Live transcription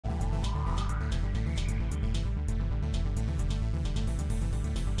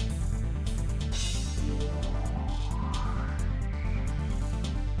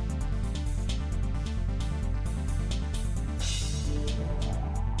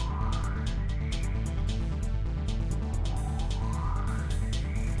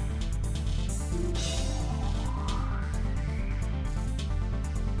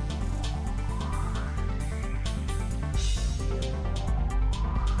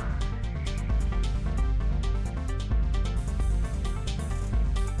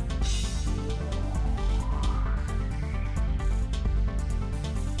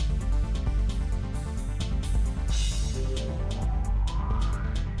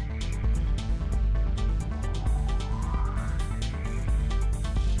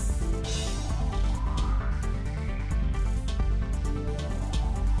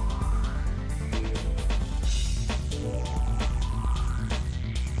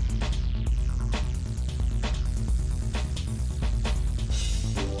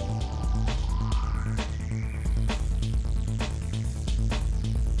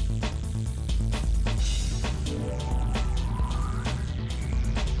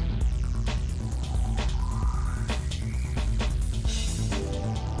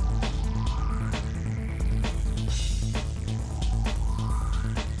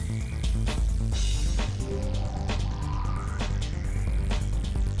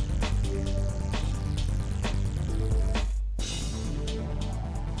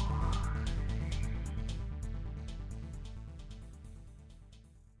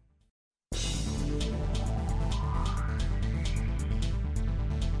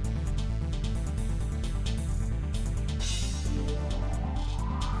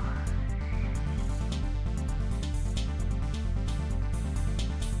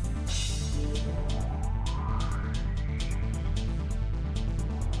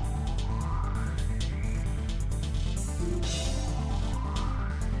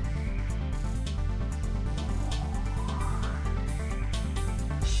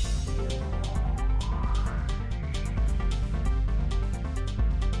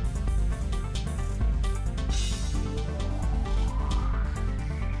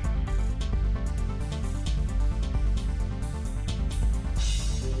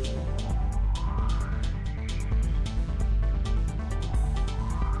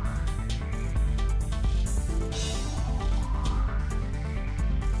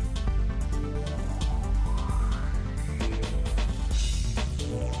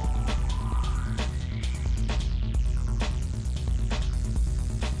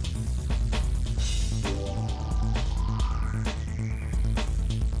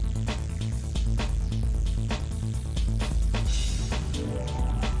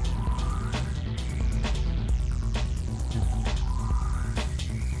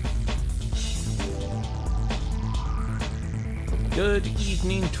Good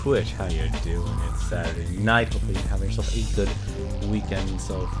evening, Twitch. How you doing? It's Saturday night. Hopefully you're having yourself a good weekend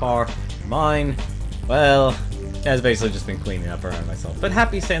so far. Mine, well, has basically just been cleaning up around myself. But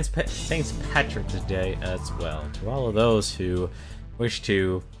happy St. Patrick's Day as well. To all of those who wish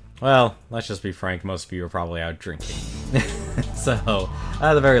to, well, let's just be frank, most of you are probably out drinking. So,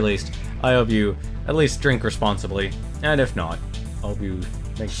 at the very least, I hope you at least drink responsibly. And if not, I hope you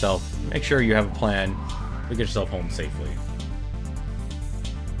make sure you have a plan to get yourself home safely.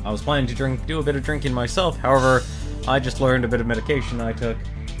 I was planning to do a bit of drinking myself, however, I just learned a bit of medication I took,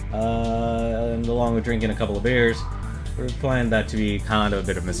 and along with drinking a couple of beers, we planned that to be kind of a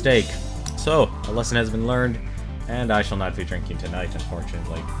bit of a mistake. So, a lesson has been learned, and I shall not be drinking tonight,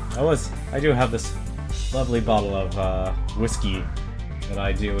 unfortunately. I do have this lovely bottle of whiskey that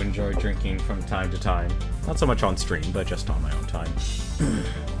I do enjoy drinking from time to time. Not so much on stream, but just on my own time.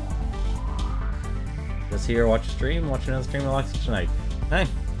 Just here, watch a stream, watch another stream, relax tonight. Hey.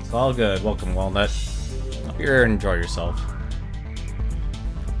 It's all good. Welcome, Walnut. Up here and enjoy yourself.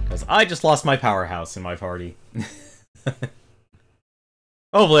 Because I just lost my powerhouse in my party.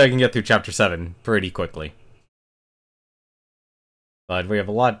 Hopefully I can get through Chapter 7 pretty quickly. But we have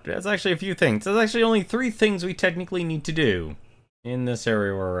a lot. There's actually a few things. There's actually only 3 things we technically need to do in this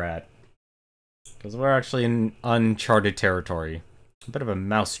area where we're at. Because we're actually in uncharted territory. A bit of a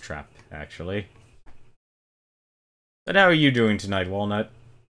mousetrap, actually. But how are you doing tonight, Walnut?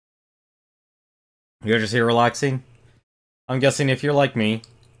 You're just here relaxing? I'm guessing if you're like me,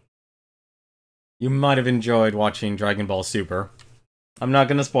 you might have enjoyed watching Dragon Ball Super. I'm not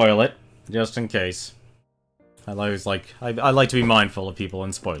gonna spoil it, just in case. I like to be mindful of people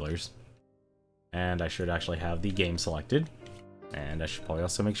and spoilers. And I should actually have the game selected. And I should probably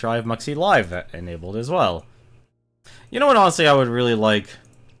also make sure I have Muxy Live enabled as well. You know what, honestly, I would really like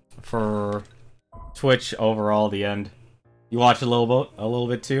for Twitch overall, the end. You watch a little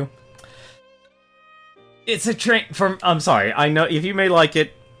bit too? It's a train from. I'm sorry. I know if you may like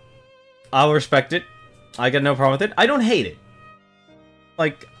it, I'll respect it. I got no problem with it. I don't hate it.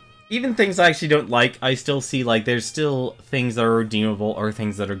 Like, even things I actually don't like, I still see like there's still things that are redeemable or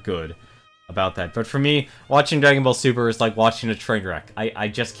things that are good about that. But for me, watching Dragon Ball Super is like watching a train wreck. I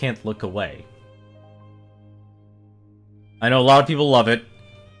just can't look away. I know a lot of people love it,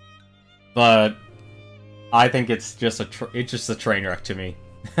 but I think it's just a train wreck to me.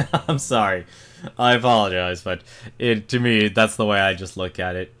 I'm sorry. I apologize, but to me, that's the way I just look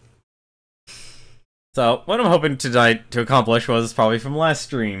at it. So, what I'm hoping tonight to accomplish was probably from last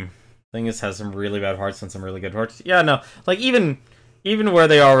stream. Thing is, has some really bad parts and some really good parts. Yeah, no, like even where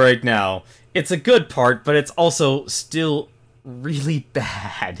they are right now, it's a good part, but it's also still really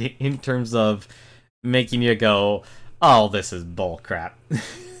bad in terms of making you go, oh, this is bullcrap.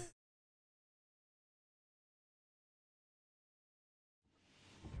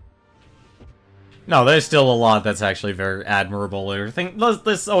 No, there's still a lot that's actually very admirable.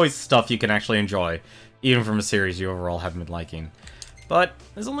 There's always stuff you can actually enjoy, even from a series you overall haven't been liking. But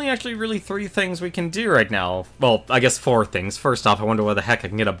there's only actually really 3 things we can do right now. Well, I guess 4 things. First off, I wonder where the heck I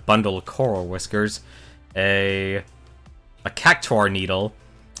can get a bundle of coral whiskers, a cactuar needle,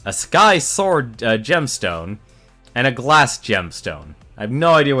 a sky sword gemstone, and a glass gemstone. I have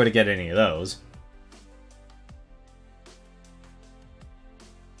no idea where to get any of those.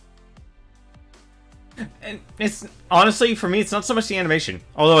 And it's, honestly, for me, it's not so much the animation.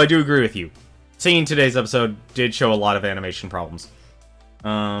 Although I do agree with you. Seeing today's episode did show a lot of animation problems.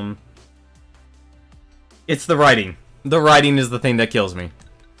 It's the writing. The writing is the thing that kills me.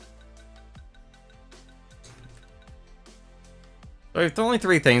 So we have only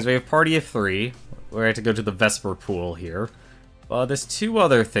 3 things. We have Party of 3. We have to go to the Vesper Pool here. But there's 2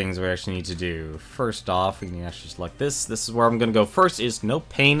 other things we actually need to do. First off, we can actually select this. This is where I'm going to go first, is no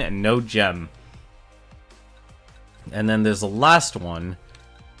pain and no gem. And then there's the last one,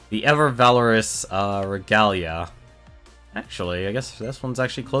 the Ever Valorous Regalia. Actually, I guess this one's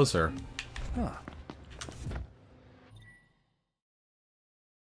actually closer. Huh.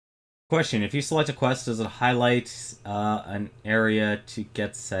 Question, if you select a quest, does it highlight an area to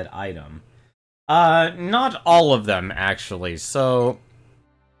get said item? Not all of them, actually. So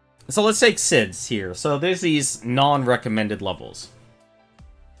let's take Sid's here. So there's these non-recommended levels.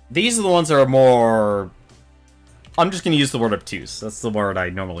 These are the ones that are more... I'm just going to use the word obtuse. That's the word I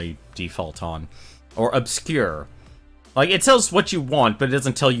normally default on. Or obscure. Like, it tells what you want, but it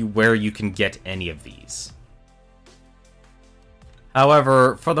doesn't tell you where you can get any of these.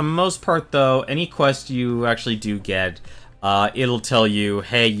 However, for the most part, though, any quest you actually do get, it'll tell you,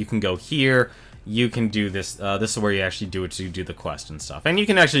 hey, you can go here, you can do this, this is where you actually do it to do the quest and stuff. And you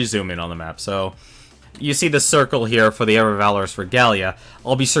can actually zoom in on the map, so you see the circle here for the Ever Valorous Regalia.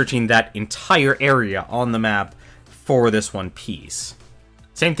 I'll be searching that entire area on the map for this one piece.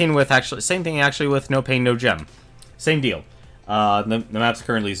 Same thing actually with No Pain, No Gem. Same deal. The map's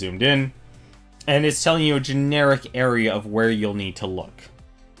currently zoomed in, and it's telling you a generic area of where you'll need to look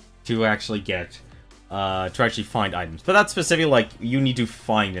to actually get, to actually find items. But that's specifically, like, you need to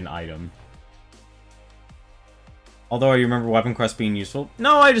find an item. Although I remember weapon quests being useful.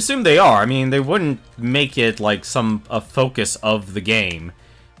 No, I'd assume they are. I mean, they wouldn't make it, like, a focus of the game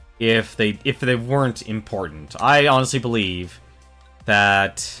if they weren't important. I honestly believe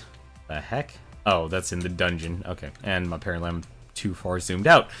that... The heck? Oh, that's in the dungeon. Okay, and apparently I'm too far zoomed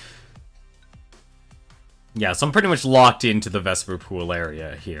out. Yeah, so I'm pretty much locked into the Vesper Pool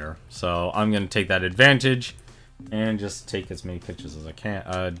area here. So I'm going to take that advantage and just take as many pictures as I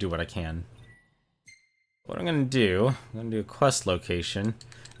can. Do what I can. What I'm going to do, I'm going to do a quest location.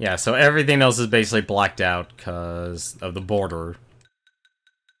 Yeah, so everything else is basically blacked out because of the border.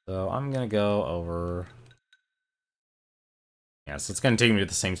 So I'm going to go over... Yeah, so it's going to take me to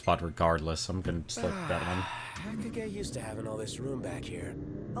the same spot regardless. So I'm going to select that one. I could get used to having all this room back here.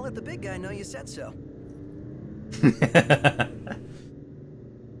 I'll let the big guy know you said so.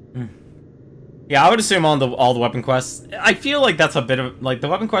 Yeah, I would assume on all the weapon quests. I feel like that's a bit of... Like, the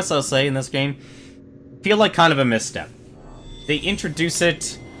weapon quests I'll say in this game feel like kind of a misstep. They introduce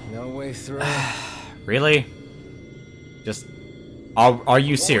it... No way through. Really? Just... Are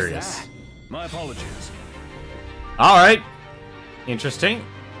you serious? My apologies. Alright. Interesting.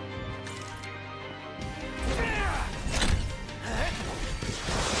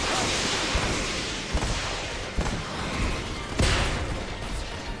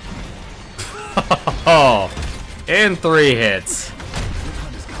 Oh, in 3 hits.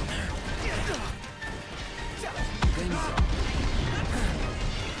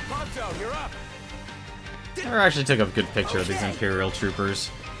 I actually took a good picture of these Imperial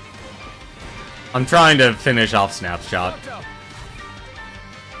troopers. I'm trying to finish off Snapshot.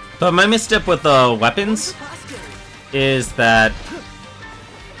 But my misstep with the weapons is that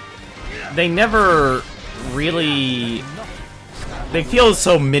they never really... They feel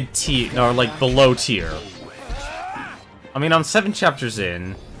so mid-tier, or like below tier. I mean, I'm 7 chapters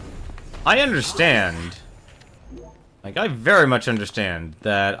in. I understand. Like, I very much understand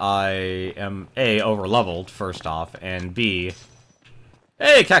that I am A, over-leveled, first off, and B,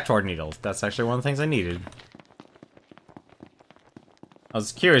 hey, Cactuar needles. That's actually one of the things I needed. I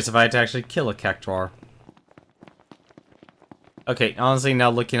was curious if I had to actually kill a Cactuar. Okay, honestly,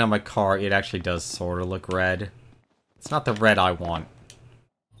 now looking at my car, it actually does sort of look red. It's not the red I want.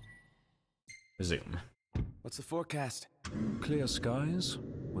 Resume. What's the forecast? Clear skies,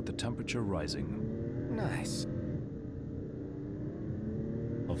 with the temperature rising. Nice.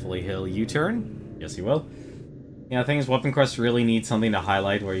 Hopefully he'll U-turn. Yes, he will. Yeah, the thing is, weapon quests really need something to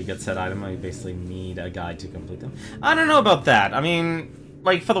highlight where you get said item. I basically need a guide to complete them. I don't know about that. I mean,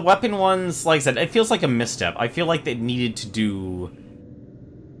 like, for the weapon ones, like I said, it feels like a misstep. I feel like they needed to do...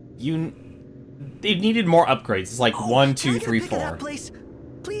 They needed more upgrades. It's like 1, 2, 3, 4. Place,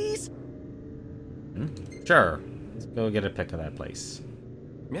 please? Sure. Let's go get a pick of that place.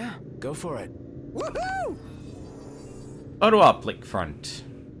 Yeah, go for it. Woohoo! Photo op, lake front.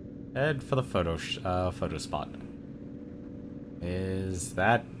 Head for the photo spot. Is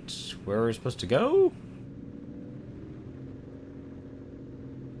that where we're supposed to go?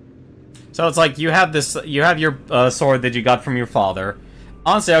 So it's like you have your sword that you got from your father.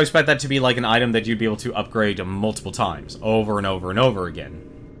 Honestly, I would expect that to be like an item that you'd be able to upgrade multiple times, over and over and over again.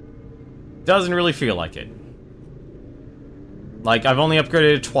 Doesn't really feel like it. Like, I've only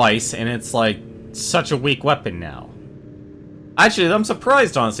upgraded it twice, and it's like such a weak weapon now. Actually, I'm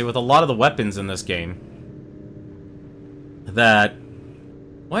surprised, honestly, with a lot of the weapons in this game. That...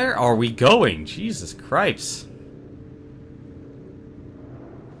 Where are we going? Jesus Christ.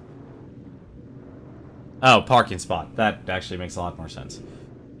 Oh, parking spot. That actually makes a lot more sense.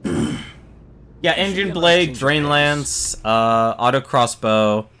 Yeah, engine blade, drain lance, auto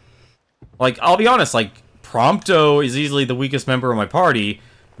crossbow. Like, I'll be honest, like, Prompto is easily the weakest member of my party,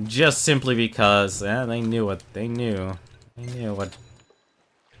 just simply because, they knew what they knew. They knew what...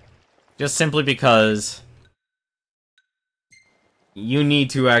 Just simply because you need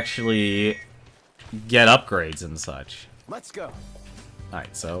to actually get upgrades and such. Let's go.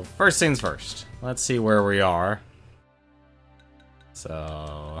 Alright, so first things first. Let's see where we are.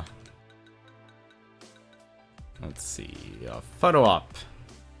 So... Let's see. Photo op.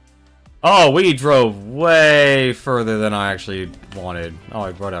 Oh, we drove way further than I actually wanted.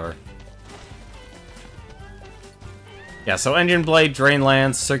 Oh, whatever. Yeah, so engine blade, drain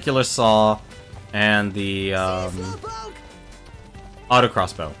lance, circular saw, and the Slowpoke! auto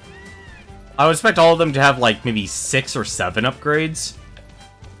crossbow. I would expect all of them to have like maybe 6 or 7 upgrades.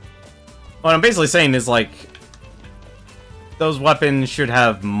 What I'm basically saying is like those weapons should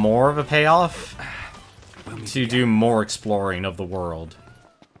have more of a payoff to do more exploring of the world.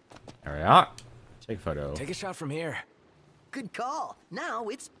 There we are. Take a photo. Take a shot from here. Good call. Now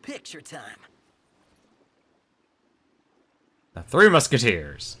it's picture time. The Three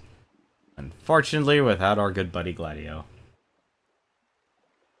Musketeers. Unfortunately, without our good buddy Gladio.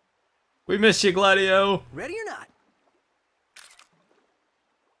 We miss you, Gladio. Ready or not?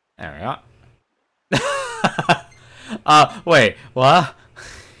 There we are. Wait, what?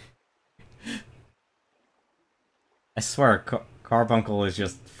 I swear, Carbuncle is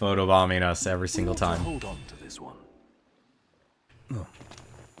just photobombing us every single time. Hold on to this one.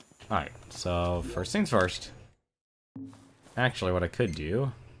 Alright, so first things first. Actually, what I could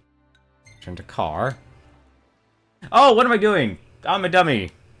do... Turn to car. Oh, what am I doing? I'm a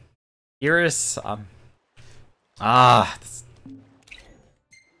dummy. Iris, that's...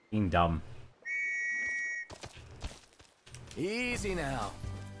 being dumb. Easy now.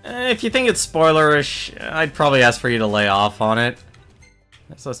 If you think it's spoilerish, I'd probably ask for you to lay off on it.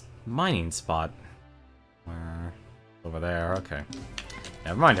 There's this mining spot. Where? Over there, okay.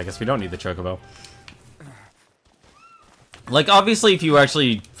 Never mind, I guess we don't need the chocobo. Like, obviously, if you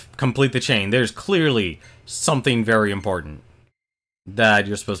actually complete the chain, there's clearly something very important that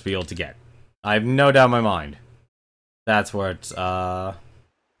you're supposed to be able to get. I have no doubt in my mind. That's what,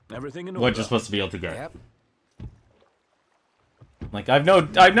 Everything in order. what you're supposed to be able to get. Yep. Like, I've no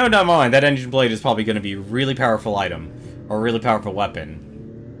doubt in my mind that Engine Blade is probably going to be a really powerful item, or a really powerful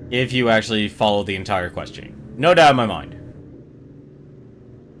weapon, if you actually follow the entire questioning. No doubt in my mind.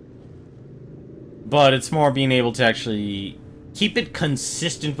 But it's more being able to actually keep it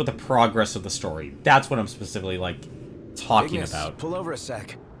consistent with the progress of the story. That's what I'm specifically, like, talking Ignis, about. pull over a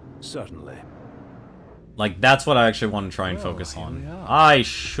sec. Certainly. Like, that's what I actually want to try and Oh, focus here on. we are. I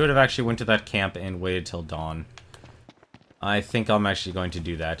should have actually went to that camp and waited till dawn. I think I'm actually going to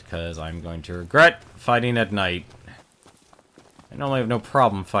do that, because I'm going to regret fighting at night. I normally have no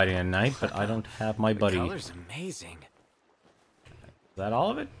problem fighting at night, but I don't have my buddy. The Is color's amazing. that all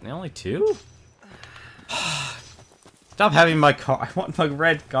of it? Only 2? Stop having my car. I want my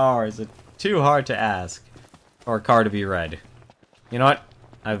red car. Is it too hard to ask for a car to be red? You know what?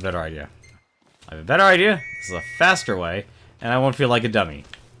 I have a better idea. I have a better idea. This is a faster way, and I won't feel like a dummy.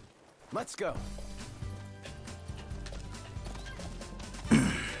 Let's go.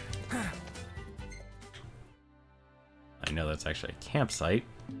 I know that's actually a campsite.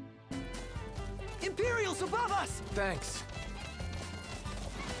 Imperials above us! Thanks.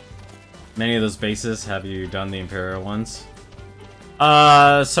 Many of those bases, have you done the Imperial ones?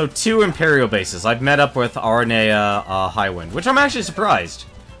 So 2 Imperial bases. I've met up with Arnea Highwind, which I'm actually surprised.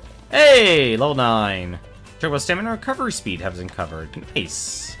 Hey, level 9. Talk about stamina recovery speed hasn't covered.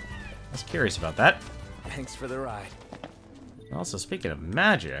 Nice. I was curious about that. Thanks for the ride. Also, speaking of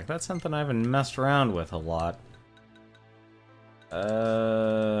magic, that's something I haven't messed around with a lot.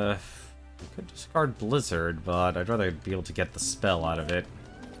 I could discard Blizzard, but I'd rather be able to get the spell out of it.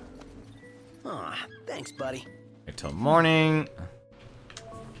 Aw, thanks, buddy. Wait till morning.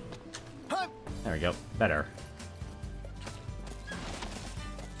 There we go. Better.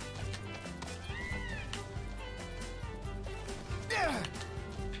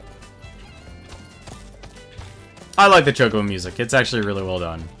 I like the Chocobo music. It's actually really well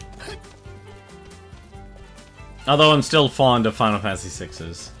done. Although I'm still fond of Final Fantasy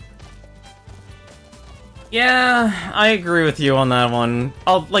VI's. Yeah, I agree with you on that one.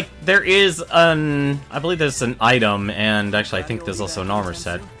 Oh, like, there is an... I believe there's an item, and actually I think there's also an armor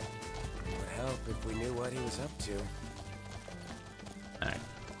set. Would help if we knew what he was up to. Alright.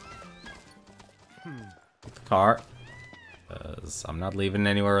 Get the car. Because I'm not leaving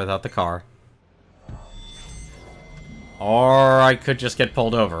anywhere without the car. Or I could just get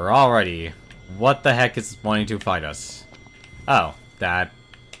pulled over. Alrighty. What the heck is wanting to fight us? Oh, that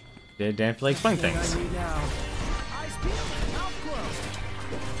did definitely explain things. Now. Eyes peeled, mouth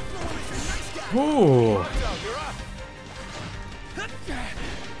closed. Ooh.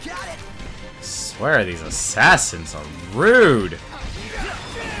 Got it! Swear these assassins are rude.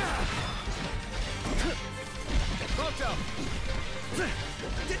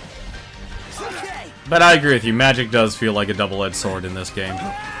 Okay! But I agree with you, magic does feel like a double-edged sword in this game.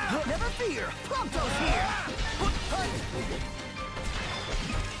 Never fear! Prompto's here!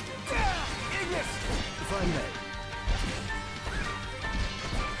 Ignis! If I may.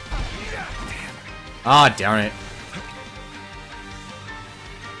 Ah, darn it.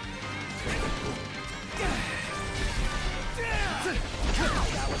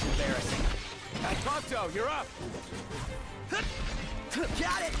 was embarrassing. Pronto, you're up.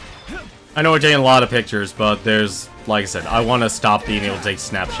 Got it! I know we're taking a lot of pictures, but there's, like I said, I want to stop being able to take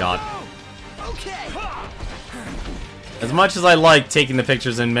snapshot. Okay! As much as I like taking the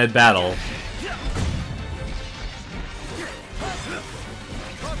pictures in mid-battle,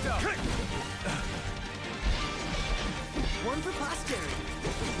 One for posterity.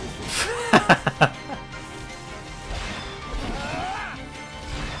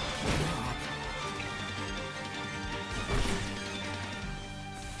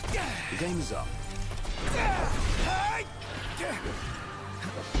 The game is up.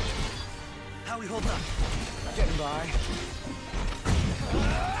 How we hold up? Getting by.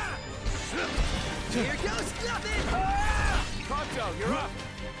 Here goes nothing! Pronto, you're up.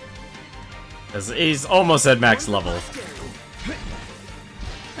 as he's almost at max One for level. posterity.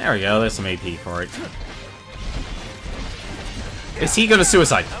 There we go, there's some AP for it. Is he gonna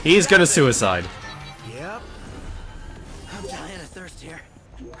suicide? He's gonna suicide. Yep. I'm dying of thirst here.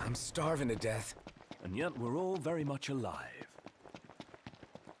 I'm starving to death. And yet we're all very much alive.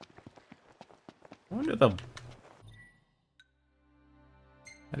 I wonder the...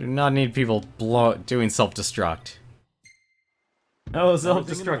 I do not need people doing self-destruct. No,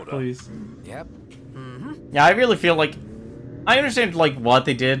 self-destruct, order? please. Yep. Yeah, I really feel like... I understand, like, what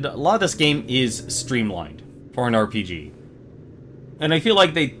they did. A lot of this game is streamlined for an RPG. And I feel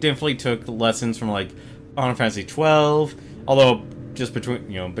like they definitely took lessons from, like, Final Fantasy XII. Although, just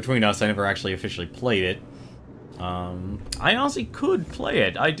between us, I never actually officially played it. I honestly could play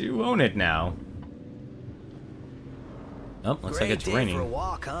it. I do own it now. Oh, looks like it's Great day raining. for a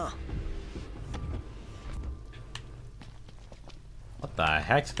walk, huh? What the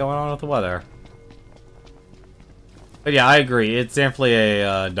heck's going on with the weather? But yeah, I agree. It's definitely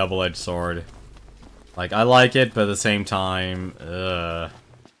a double-edged sword. Like, I like it, but at the same time,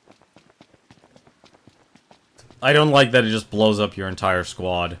 I don't like that it just blows up your entire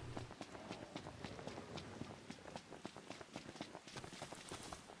squad.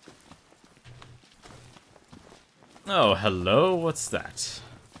 Oh, hello? What's that?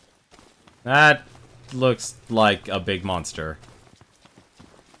 That looks like a big monster.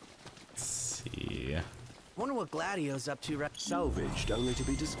 Let's see. Wonder what Gladio's up to right. Salvaged only to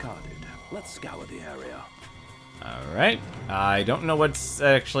be discarded. Let's scour the area. Alright. I don't know what's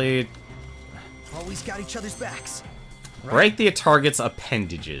actually... Always got each other's backs. Break the target's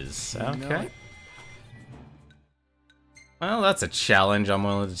appendages. Okay. Well, that's a challenge I'm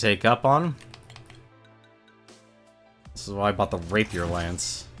willing to take up on. This is why I bought the Rapier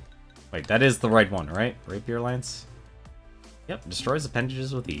Lance. Wait, that is the right one, right? Rapier Lance? Yep, destroys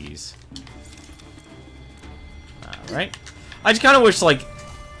appendages with ease. Alright. I just kind of wish, like,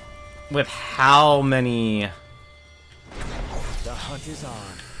 with how many... The hunt is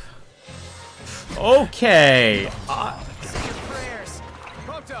on. Okay! Say your prayers.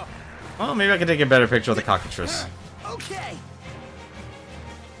 Pronto. Well, maybe I can take a better picture of the cockatrice. Okay.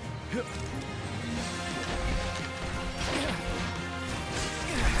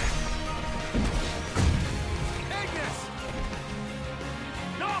 Ignis.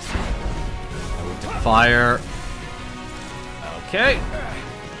 Fire. Okay.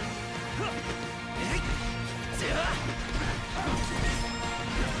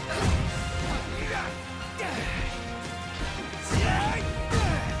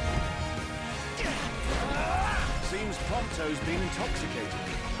 Seems Prompto's been intoxicated.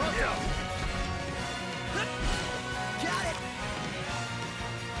 Got it.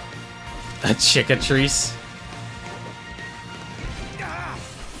 A cickatrice.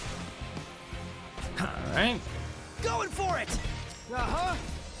 Alright. Going for it. Uh-huh.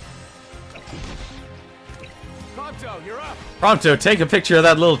 Pronto, you're up. Prompto, take a picture of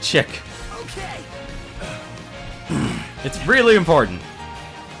that little chick. Okay. It's really important.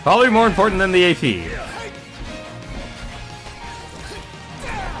 Probably more important than the AP.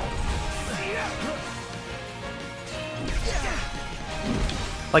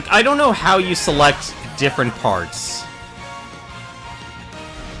 Like, I don't know how you select different parts.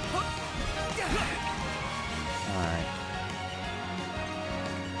 Alright.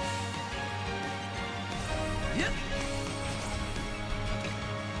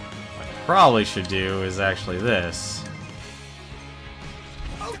 What I probably should do is actually this.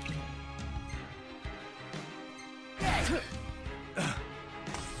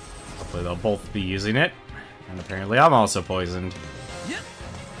 Hopefully they'll both be using it. And apparently I'm also poisoned.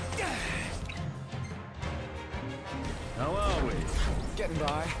 How are we? Getting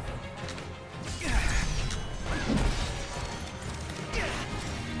by.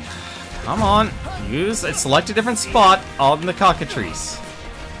 Come on, select a different spot on the cockatrice.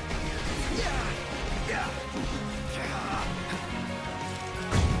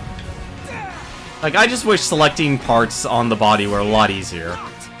 Like, I just wish selecting parts on the body were a lot easier.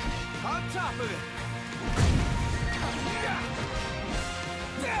 On top of it.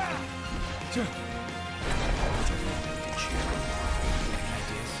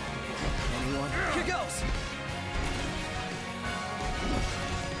 Anyone? Here goes.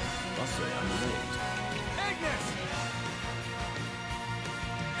 I'll say I'm amazed. Ignis.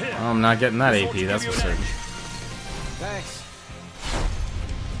 Well, I'm not getting that AP, that's for certain. Thanks.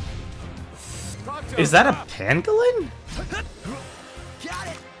 Conto, Is that a stop. pangolin? Got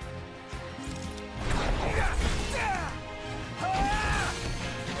it.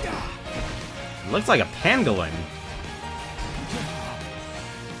 It looks like a pangolin.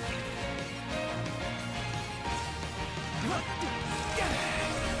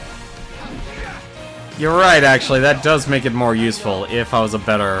 You're right, actually. That does make it more useful if I was a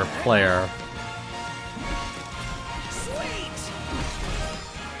better player. Sweet.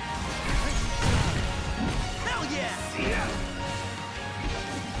 Hell yeah.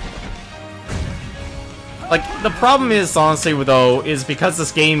 Like, the problem is, honestly, though, is because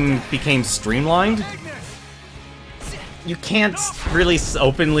this game became streamlined, you can't really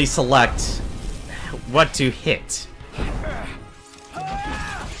openly select what to hit.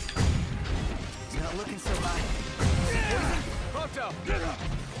 It's not looking so bad. Conto.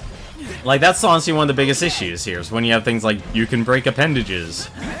 Like, that's honestly one of the biggest issues here, is when you have things like, you can break appendages.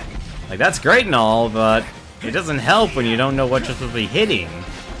 Like, that's great and all, but it doesn't help when you don't know what you're supposed to be hitting.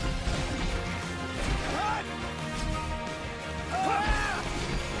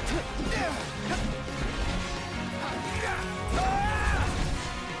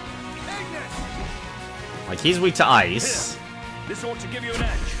 Like, he's weak to ice. This ought to give you an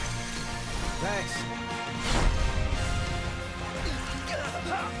edge. Thanks.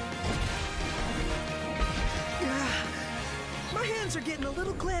 My hands are getting a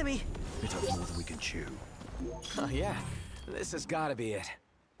little clammy. Bit of more than we can chew. Oh, yeah. This has got to be it.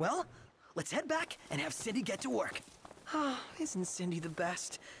 Well, let's head back and have Cindy get to work. Oh, isn't Cindy the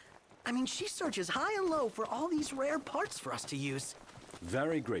best? I mean, she searches high and low for all these rare parts for us to use.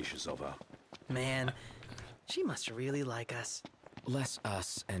 Very gracious of her. Man, she must really like us. Less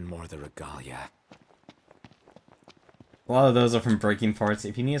us and more the regalia. A lot of those are from breaking parts.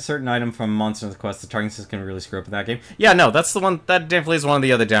 If you need a certain item from Monster Hunter Quest, the targeting system can really screw up in that game. Yeah, no, that's the one. That definitely is one of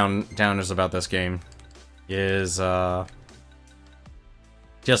the other downers about this game. Is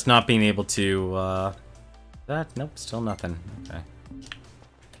just not being able to nope, still nothing. Okay.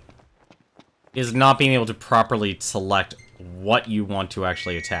 Is not being able to properly select what you want to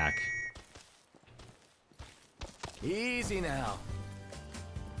actually attack. Easy now.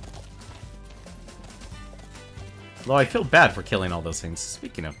 Though I feel bad for killing all those things.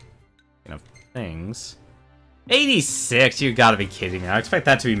 Speaking of things. 86? You gotta be kidding me. I expect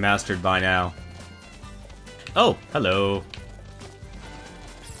that to be mastered by now. Oh, hello.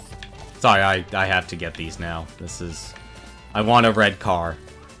 Sorry, I have to get these now. This is... I want a red car.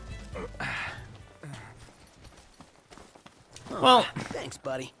 Well, Thanks,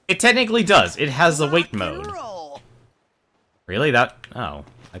 buddy. it technically does. It has a wait Rock and mode. roll. Really? That... Oh.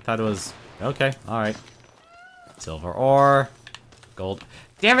 I thought it was... Okay, alright. Silver ore. Gold.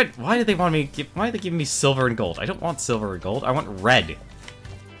 Damn it! Why did they want me... Why are they giving me silver and gold? I don't want silver or gold. I want red.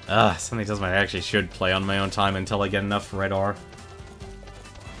 Ugh, something tells me I actually should play on my own time until I get enough red ore.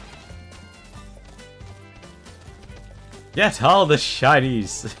 Get all the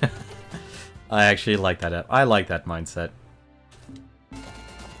shinies! I actually like that. I like that mindset.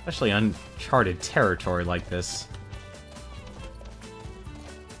 Especially uncharted territory like this.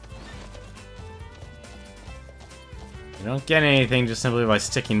 You don't get anything just simply by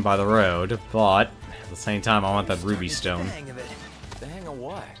sticking by the road, but at the same time, I want that ruby stone. The hang of it. The hang of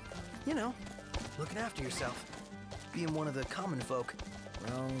what? You know, looking after yourself. Being one of the common folk.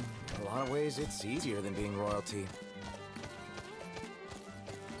 Well, in a lot of ways, it's easier than being royalty.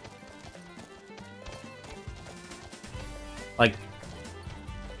 Like...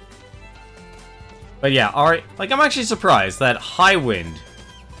 But yeah, alright. Like, I'm actually surprised that Highwind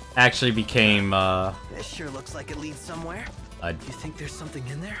actually became, This sure looks like it leads somewhere. a You think there's something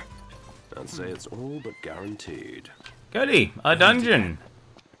in there? I'd say it's all but guaranteed. goodie, a dungeon.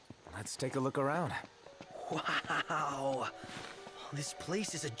 Let's take a look around. Wow. This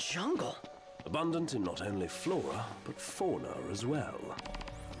place is a jungle. Abundant in not only flora, but fauna as well.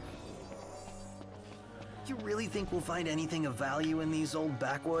 You really think we'll find anything of value in these old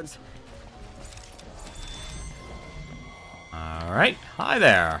backwoods? Alright, hi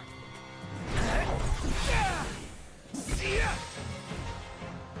there.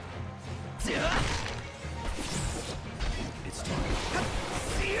 It's time.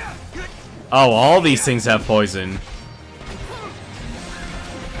 Oh, all these things have poison.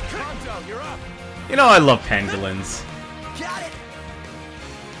 Pronto, you're up. You know I love pangolins. Got it.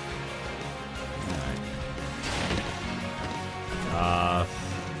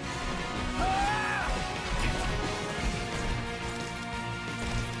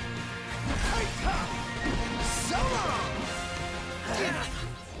 So long.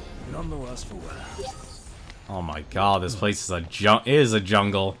 None the worse for wear. Oh my god, this place is a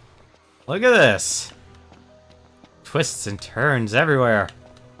jungle. Look at this. Twists and turns everywhere.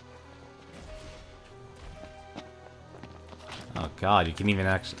 Oh god, you can even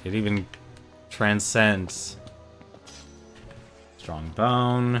it even transcends. Strong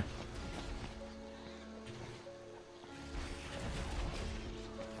bone.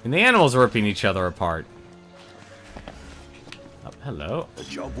 And the animals are ripping each other apart. Oh, hello. A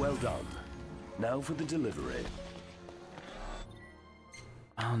job well done. Now for the delivery.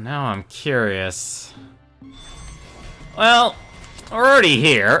 Oh, now I'm curious. Well, we're already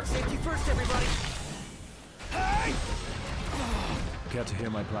here. Safety first, everybody. Care to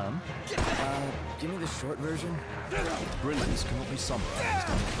hear my plan? Give me the short version. Brilliance cannot be summarized,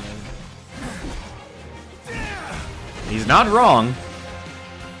 I'm afraid. He's not wrong.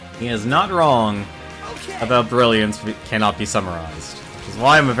 He is not wrong Okay. about brilliance cannot be summarized. Which is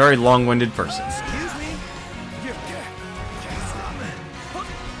why I'm a very long-winded person. Excuse me.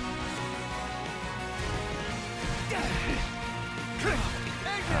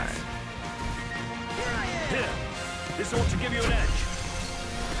 This ought to give you an edge.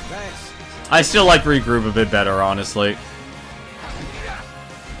 Thanks. I still like regroup a bit better, honestly. Hey,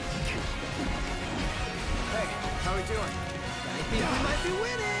 how we doing? I think we might be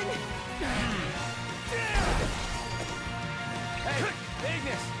winning. Hey,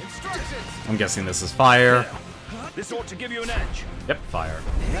 Ignis, instructions. I'm guessing this is fire. This ought to give you an edge. Yep, fire.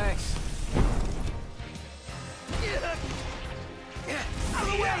 Thanks. Out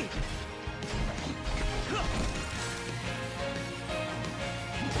of the way.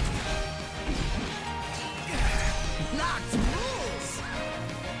 Knocked rules.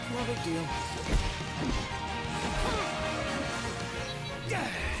 No big deal.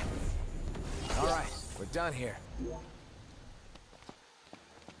 All right, we're done here.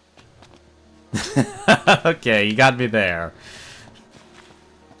 Okay, you got me there.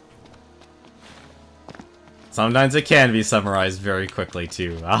 Sometimes it can be summarized very quickly,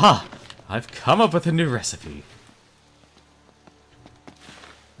 too. Aha! I've come up with a new recipe.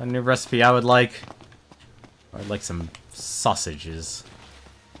 A new recipe I would like... I'd like some sausages.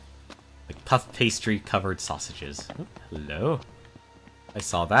 Like puff pastry covered sausages. Oh, hello. I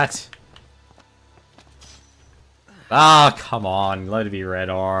saw that. Ah, come on. Let it be red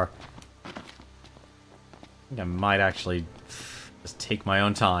R. I think I might actually just take my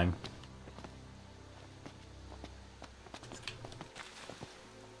own time.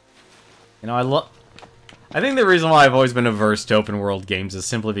 You know, I think the reason why I've always been averse to open world games is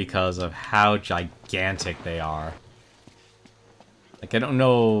simply because of how gigantic they are. Like, I don't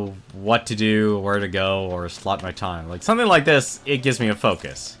know what to do, where to go, or slot my time. Like, something like this, it gives me a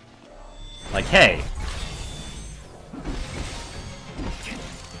focus. Like, hey.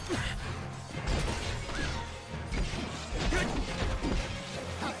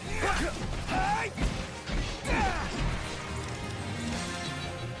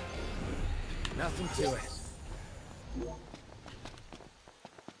 Nothing to it.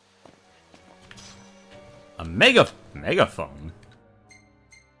 A megaphone?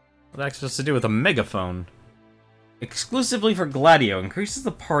 What the heck's supposed to do with a megaphone? Exclusively for Gladio, increases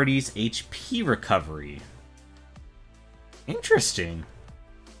the party's HP recovery. Interesting.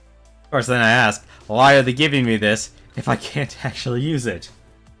 Of course, then I ask, why are they giving me this if I can't actually use it?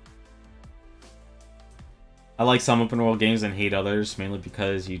 I like some open world games and hate others, mainly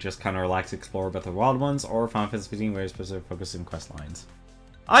because you just kind of relax, explore Breath of the Wild ones, or Final Fantasy 15 where you're supposed to focus in quest lines.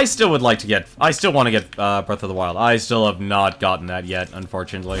 I still want to get Breath of the Wild. I still have not gotten that yet,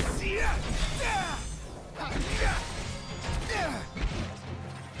 unfortunately.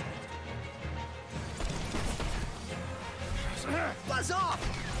 Buzz off.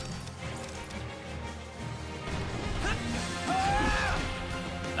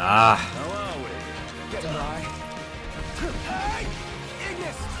 Ah. How are we? Getting by.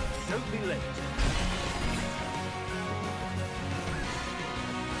 Ignis. Don't be late.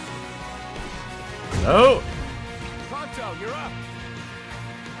 Oh. Pronto, you're up.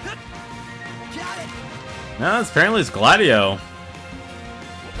 Got it. No, apparently it's Gladio.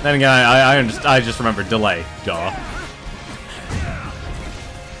 Then again, I just remembered delay. Duh.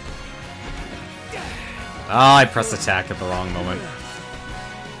 Ah, I pressed attack at the wrong moment.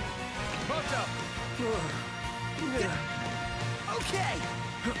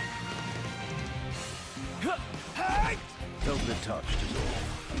 Okay. Felt a bit touched is all.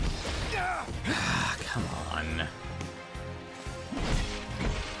 Come on.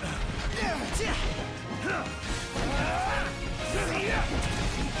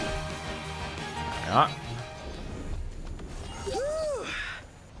 Yeah.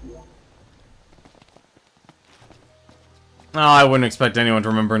 No, I wouldn't expect anyone to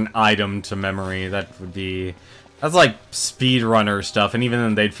remember an item to memory. That would be... That's like speedrunner stuff, and even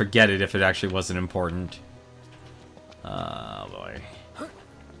then they'd forget it if it actually wasn't important. Oh, boy. I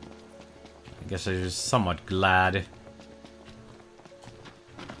guess I'm just somewhat glad.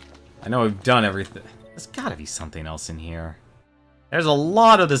 I know we've done everything. There's gotta be something else in here. There's a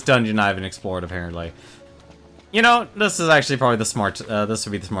lot of this dungeon I haven't explored, apparently. You know, this is actually probably the smart... this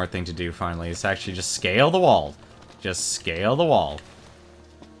would be the smart thing to do, finally, is to actually just scale the wall. Just scale the wall.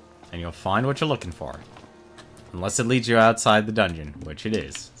 And you'll find what you're looking for. Unless it leads you outside the dungeon, which it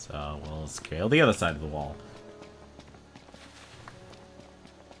is. So, we'll scale the other side of the wall.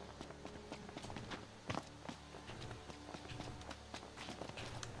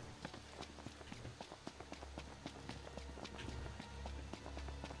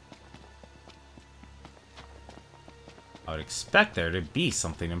 I would expect there to be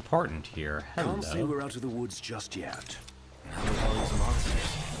something important here. Can't say Hello. we're out of the woods just yet. Now with all these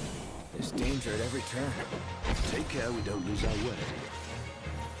monsters, there's danger at every turn. Take care we don't lose our way.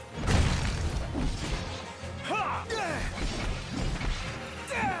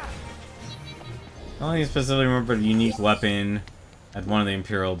 I only specifically remember the unique weapon at one of the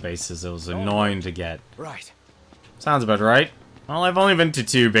Imperial bases. It was annoying to get. Right. Sounds about right. Well, I've only been to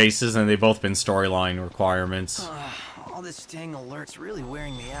 2 bases, and they've both been storyline requirements. All this staying alert's really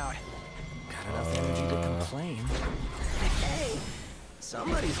wearing me out. Got enough energy to complain. Hey,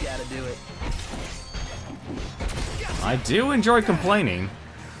 somebody's got to do it. I do enjoy complaining.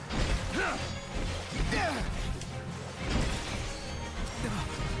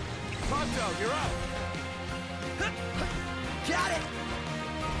 Pronto, you're up. Got it.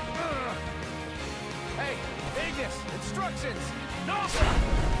 Hey, Ignis, instructions. No!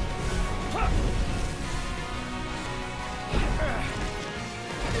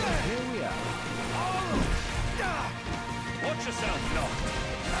 Here we are. Watch yourself, no!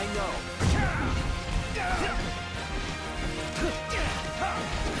 I know.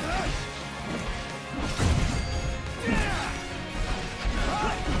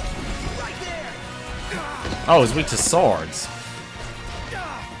 Right there. Oh, it's weak to swords. You're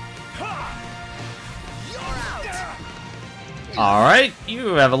out. Alright,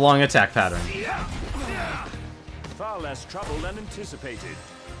 you have a long attack pattern. Far less trouble than anticipated.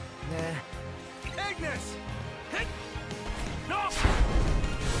 Nah. Ignis! No!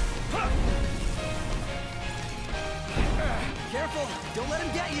 Careful. Don't let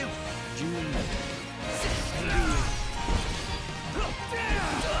him get you.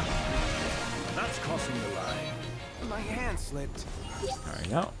 That's crossing the line. My hand slipped. There we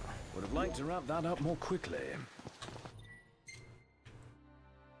go. Would have liked to wrap that up more quickly.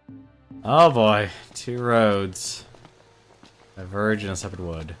 Oh boy, 2 roads. Diverge in a separate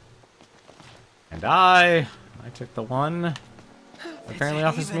wood. And I took the one that apparently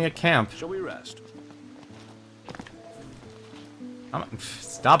offers me a camp. Shall we rest?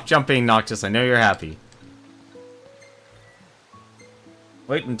 Stop jumping, Noctis. I know you're happy.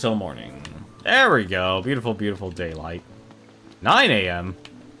 Wait until morning. There we go. Beautiful, beautiful daylight. 9 a.m.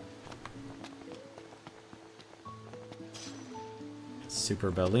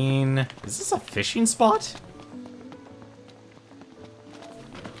 Super Belline. Is this a fishing spot?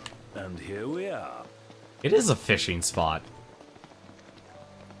 And here we are. It is a fishing spot.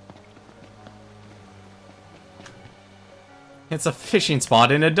 It's a fishing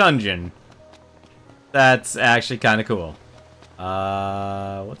spot in a dungeon. That's actually kind of cool.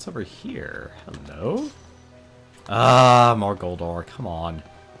 What's over here? Hello? More gold ore. Come on.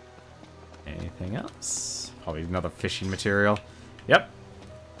 Anything else? Probably another fishing material. Yep.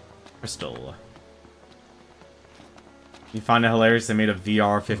 Crystal. You find it hilarious they made a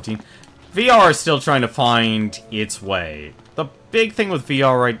VR 15? VR is still trying to find its way. The big thing with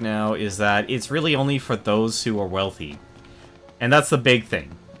VR right now is that it's really only for those who are wealthy. And that's the big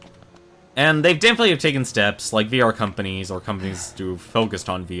thing. And they've definitely have taken steps, like VR companies, or companies who focused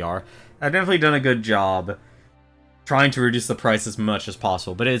on VR, have definitely done a good job trying to reduce the price as much as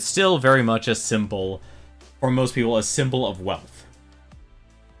possible, but it's still very much a symbol, for most people, a symbol of wealth.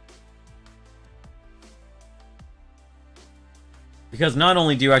 Because not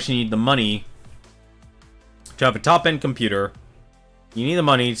only do you actually need the money to have a top-end computer, you need the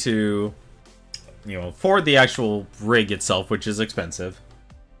money to you know, for the actual rig itself, which is expensive.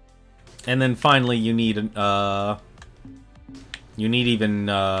 And then finally, you need the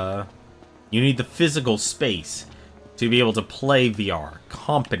physical space to be able to play VR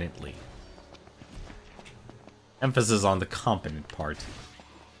competently. Emphasis on the competent part.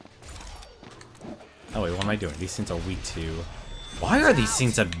 Oh wait, what am I doing? These scenes are weak too. Why are these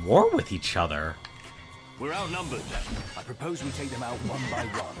scenes at war with each other? We're outnumbered. I propose we take them out one by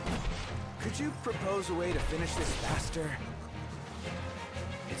one. Could you propose a way to finish this faster?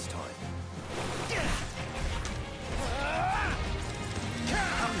 It's time.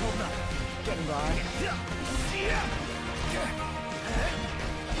 I'm holding up. Getting by.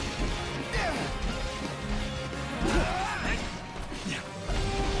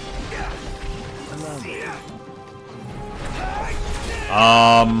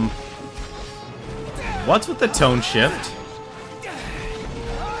 What's with the tone shift?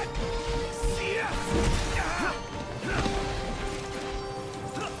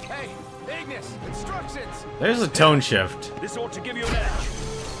 Hey, Ignis, instructions. There's a tone shift. This ought to give you an edge.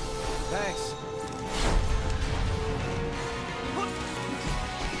 Thanks.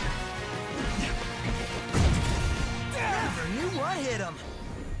 Never knew what hit him.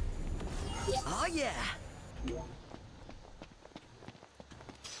 Oh yeah.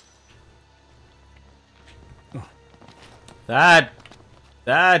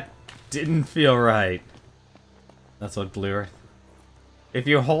 That didn't feel right. That's what blue. If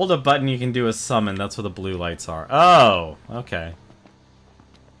you hold a button, you can do a summon. That's what the blue lights are. Oh, okay.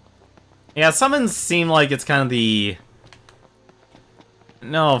 Yeah, summons seem like it's kind of the...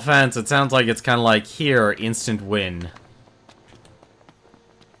 No offense, it sounds like it's kind of like, here, instant win.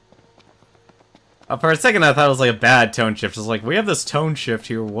 For a second, I thought it was like a bad tone shift. It's like, we have this tone shift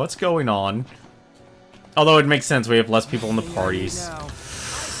here. What's going on? Although it makes sense, we have less people in the parties.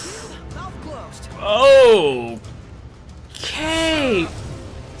 Oh! Okay!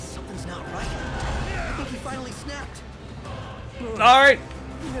 Something's not right. I think he finally snapped. Alright!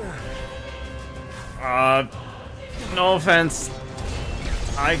 No offense.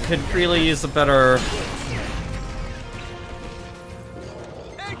 I could really use a better...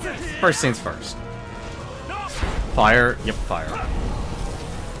 First things first. Fire. Yep, fire.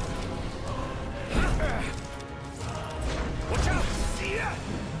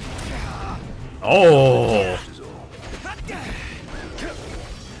 Oh!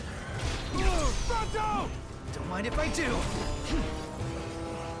 Don't mind if I do.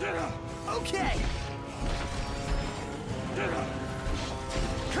 Okay.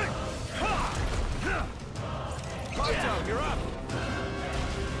 Pronto, you're up.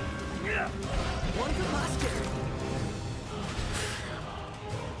 One for Buster.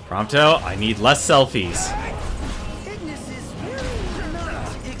 Prompto, I need less selfies. Ignis is really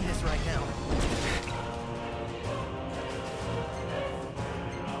not Ignis right now.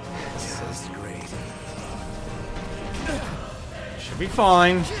 This is great. Should be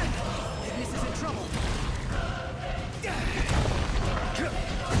fine. Ignis is in trouble.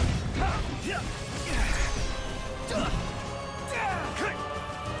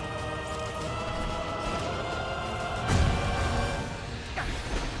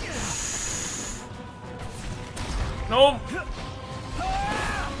 Nope.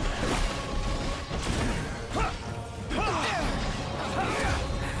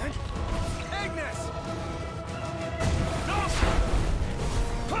 Ignis!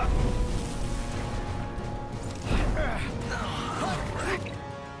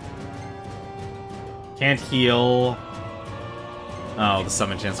 Can't heal. Oh, the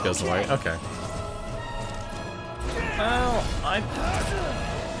summon chance goes away. Okay. Well,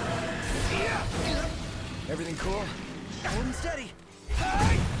 Everything cool? Holding steady.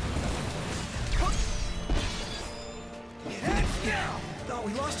 Thought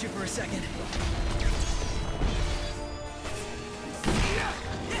we lost you for a second.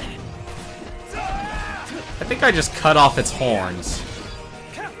 I think I just cut off its horns.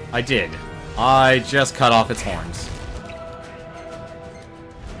 I did. I just cut off its horns.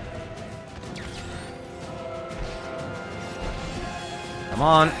 Come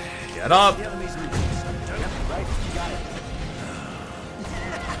on, get up.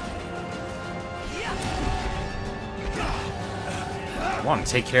 I want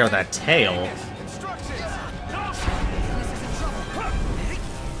to take care of that tail.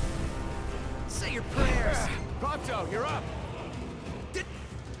 Say your prayers. Pronto, you're up.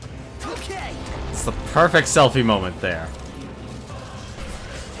 Okay. It's the perfect selfie moment there.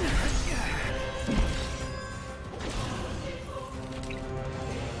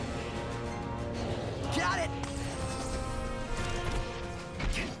 Got it.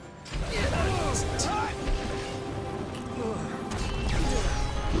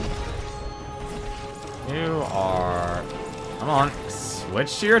 You are... Come on.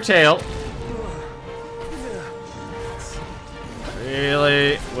 Switch to your tail.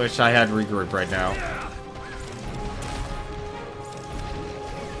 Really wish I had regroup right now.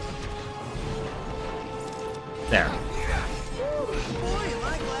 There. Boy, am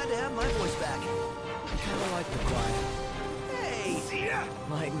I glad to have my voice back. Kinda like the quiet. Hey!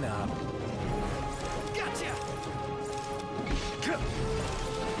 Lighten up. Gotcha!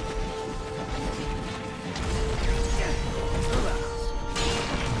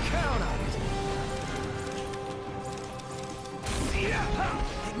 Count on it.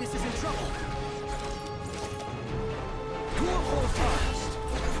 Ignis is in trouble. Who will hold fast?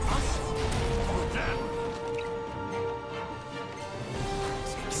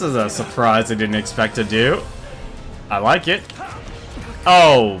 This is a surprise I didn't expect to do. I like it.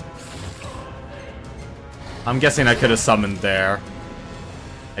 Oh. I'm guessing I could have summoned there.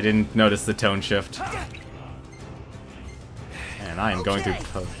 I didn't notice the tone shift. And I am going through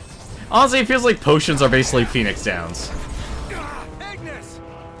potions. Honestly, it feels like potions are basically Phoenix Downs. Ignis!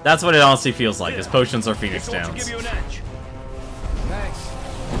 That's what it honestly feels like, is potions are Phoenix Thought to Downs. give you an edge. Thanks.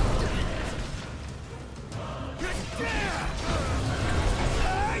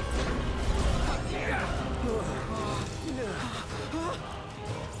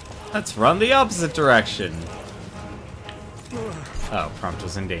 Let's run the opposite direction. Oh, Prompt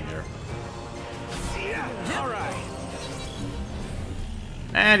was in danger. Alright.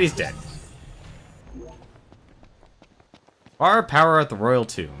 And he's dead. Power at the Royal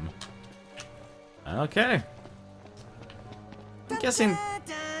Tomb. Okay. I'm guessing...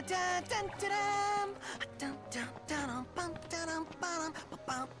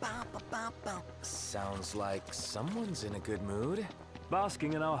 Sounds like someone's in a good mood.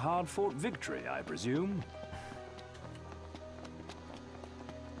 Basking in our hard-fought victory, I presume.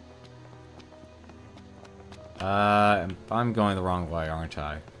 I'm going the wrong way, aren't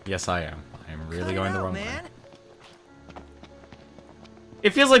I? Yes, I am. I am really going the wrong way.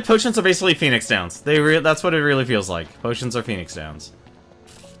 It feels like potions are basically Phoenix Downs. That's what it really feels like. Potions are Phoenix Downs.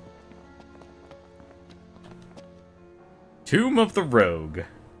 Tomb of the Rogue.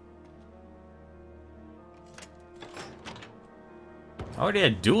 I already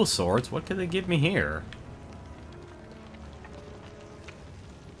had dual swords. What could they give me here?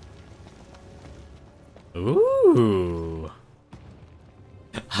 Ooh.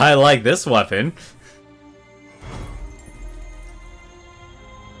 I like this weapon.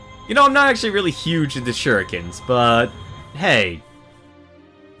 You know, I'm not actually really huge into shurikens, but hey,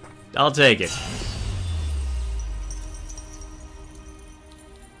 I'll take it.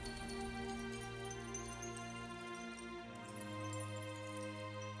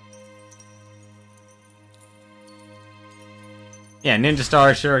 Yeah, Ninja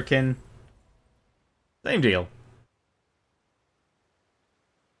Star Shuriken. Same deal.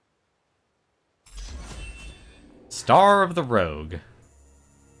 Star of the Rogue.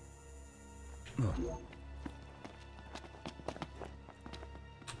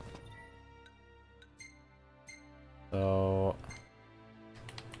 So,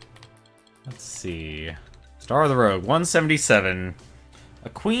 let's see. Star of the Rogue, 177. A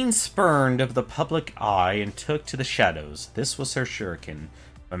queen spurned of the public eye and took to the shadows. This was her shuriken.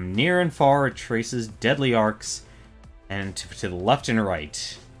 From near and far, it traces deadly arcs, and to the left and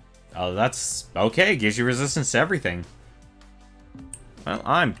right. Oh, that's okay. Gives you resistance to everything.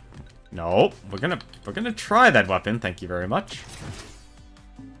 Well, no. We're gonna try that weapon. Thank you very much.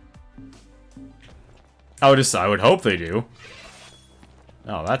 I would hope they do.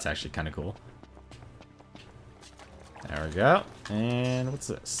 Oh, that's actually kind of cool. There we go. And what's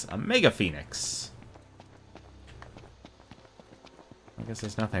this? A Mega Phoenix. I guess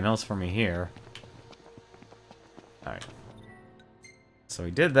there's nothing else for me here. Alright. So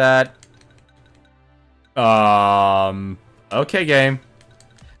we did that. Okay, game.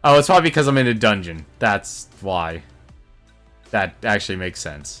 Oh, it's probably because I'm in a dungeon. That's why. That actually makes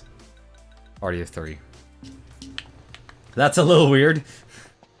sense. Party of 3. That's a little weird.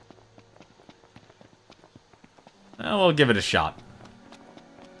 We'll give it a shot.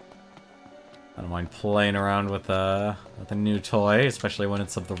 I don't mind playing around with a new toy, especially when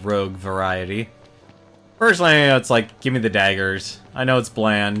it's of the rogue variety. Personally, it's like, give me the daggers. I know it's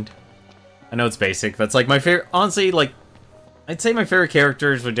bland. I know it's basic, but it's like my favorite. Honestly, like, I'd say my favorite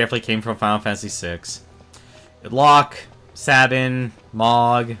characters would definitely came from Final Fantasy VI. Locke, Sabin,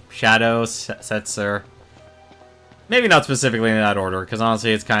 Mog, Shadow, Setzer. Maybe not specifically in that order, because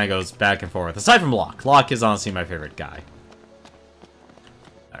honestly it kind of goes back and forth. Aside from Locke. Locke is honestly my favorite guy.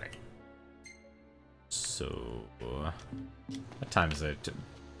 Alright. So... what time is it?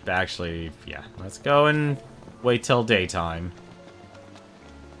 actually, yeah, let's go and wait till daytime.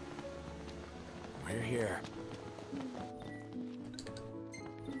 We're here.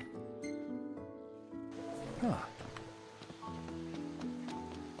 Huh.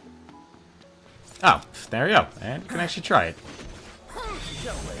 Oh, there you go. And you can actually try it.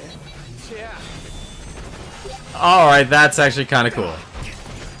 Yeah. Alright, that's actually kind of cool.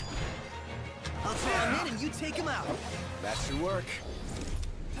 I'll throw him in and you take him out. That should work.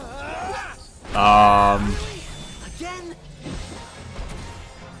 Again?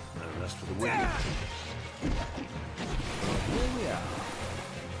 No rest for the wicked. Here we are.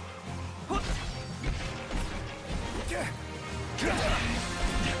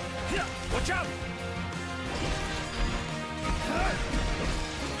 Watch out!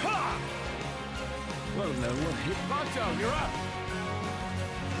 Well, no one hit. Ponto, you're up.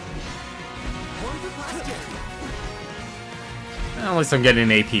 One for posterity. At least I'm getting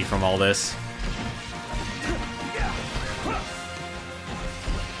an AP from all this.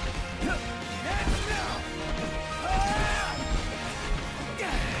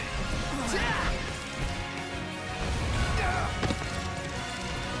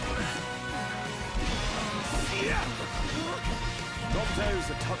 Ponto's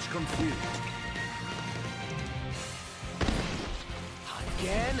a touch confused.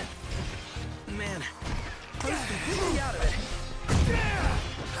 Again? Man, I was completely out of it.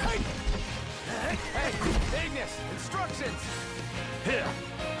 Hey, Ignis, instructions! Here,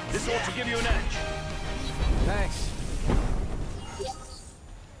 this ought to give you an edge. Thanks.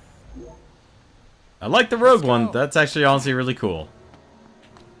 I like the rogue one. That's actually honestly really cool.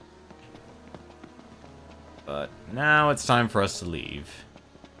 But now it's time for us to leave.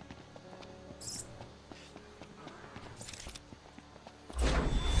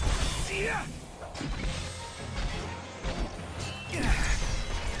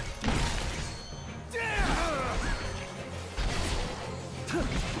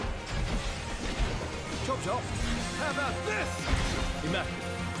 Chop chop. How about this? Immaculate.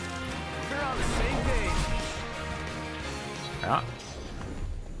 We're on the same page. Yeah.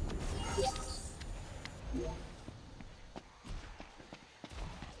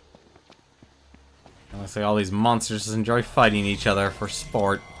 Honestly, all these monsters just enjoy fighting each other for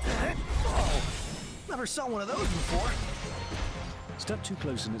sport. Never saw one of those before. Step too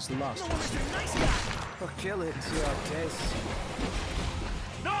close and it's the last No, one. Mr. Nice Guy. Or kill it, see how it tastes.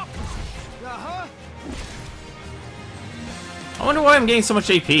 No! Uh-huh. I wonder why I'm getting so much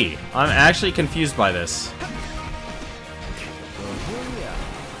AP. I'm actually confused by this. Well, here we are.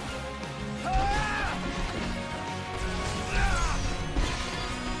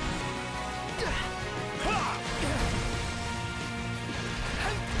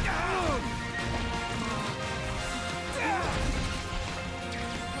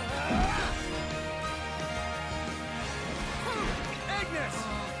 Ignis!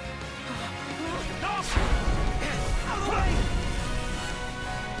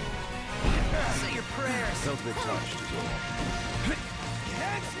 Say your prayers. Felt a bit touched, is all.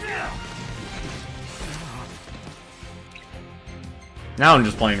 Now I'm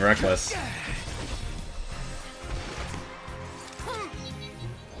just playing reckless.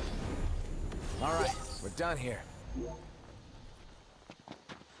 All right, we're done here.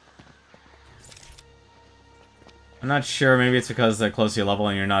 I'm not sure, maybe it's because they're close to your level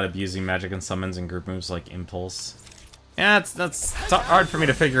and you're not abusing magic and summons and group moves like Impulse. Yeah, it's hard for me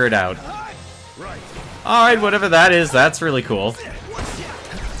to figure it out. Right. Alright, whatever that is, that's really cool.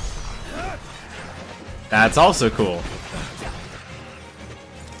 That's also cool.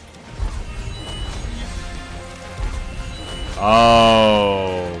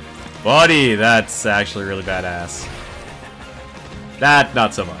 Oh, buddy, that's actually really badass. That,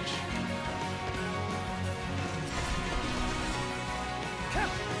 not so much.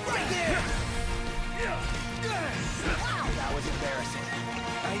 Right there. Wow, that was embarrassing.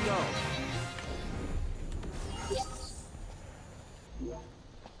 I know.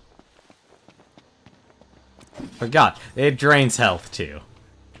 Forgot, it drains health too.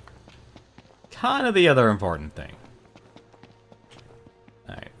 Kind of the other important thing.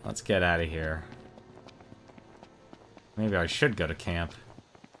 Alright, let's get out of here. Maybe I should go to camp.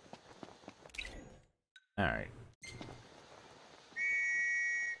 Alright.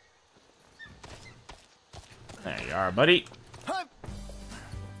 There you are, buddy.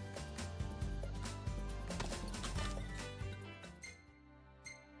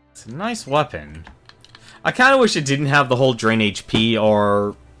 It's a nice weapon. I kind of wish it didn't have the whole drain HP,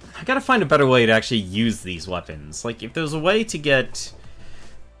 or... I gotta find a better way to actually use these weapons. Like, if there's a way to get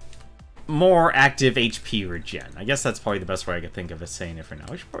more active HP regen. I guess that's probably the best way I could think of saying it for now.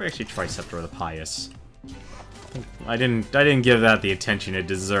 I should probably actually try Scepter of the Pious. I didn't give that the attention it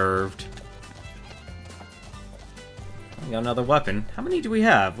deserved. We got another weapon. How many do we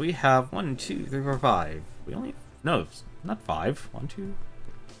have? We have 1, 2, 3, 4, 5. We only... No, not 5. 1, 2...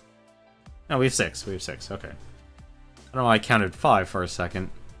 No, we have 6. We have 6. Okay. I don't know why I counted 5 for a second.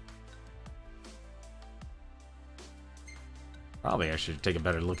 Probably I should take a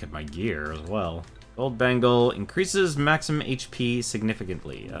better look at my gear as well. Gold Bangle increases maximum HP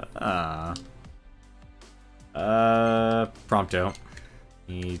significantly. Prompto.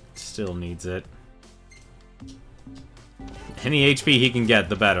 He still needs it. Any HP he can get,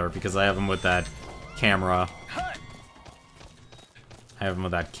 the better, because I have him with that camera. I have him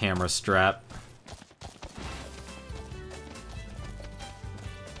with that camera strap.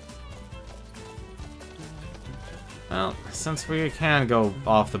 Well, since we can go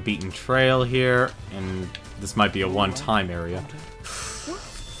off the beaten trail here, and this might be a one-time area.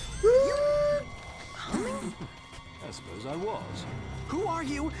 I suppose I was. Who are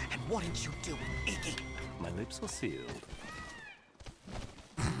you, and what did you do, Iggy? My lips are sealed.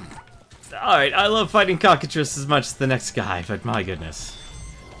 Alright, I love fighting cockatrices as much as the next guy, but my goodness.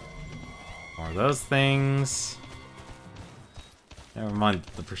 More of those things. Never mind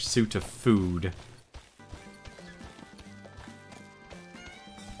the pursuit of food.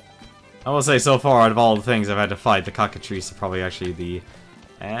 I will say, so far, out of all the things I've had to fight, the cockatrice are probably actually the...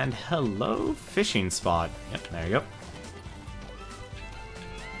 And hello, fishing spot. Yep, there you go.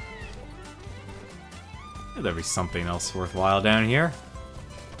 There'll be something else worthwhile down here.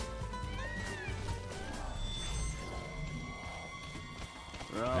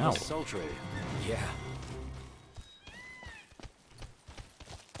 Rather sultry. Yeah.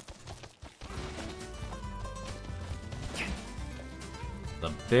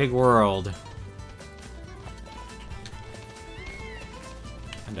 The big world.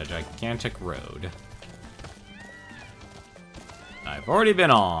 And a gigantic road. I've already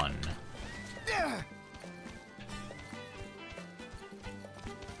been on. There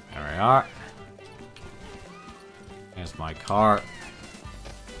we are. Here's my car.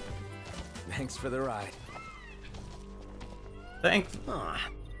 Thanks for the ride.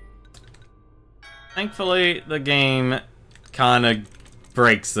 Thankfully, the game kind of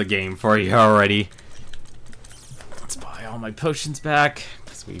breaks the game for you already. Let's buy all my potions back,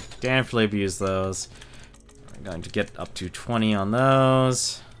 because we definitely abused those. We're going to get up to 20 on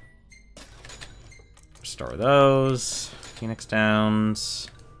those. Restore those. Phoenix Downs.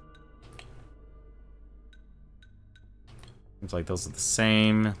 Seems like those are the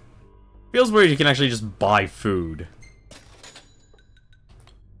same. Feels weird you can actually just buy food.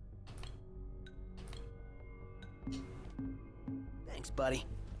 Thanks, buddy.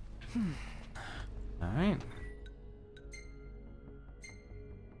 Alright.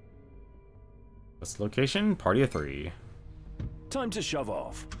 This location, party of 3. Time to shove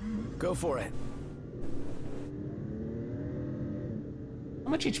off. Go for it. How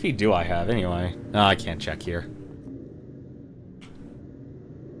much HP do I have anyway? No, I can't check here.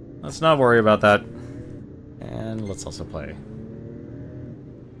 Let's not worry about that. And let's also play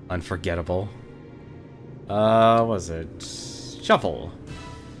Unforgettable. What was it? Shuffle.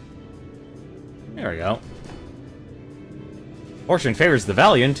 There we go. Fortune favors the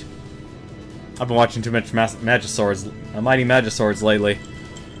valiant. I've been watching too much Mighty Magiswords lately.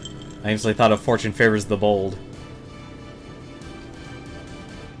 I instantly thought of Fortune favors the bold.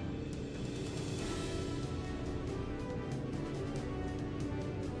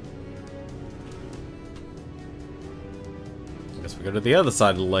 Guess we go to the other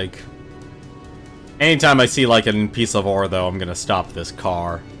side of the lake. Anytime I see like a piece of ore, though, I'm gonna stop this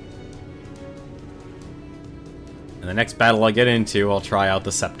car. And the next battle I get into, I'll try out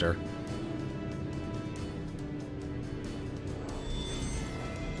the scepter.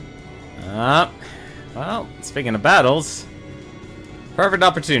 Well, speaking of battles, perfect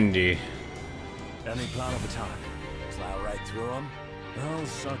opportunity. Any plan of attack? Plow right through them. I'll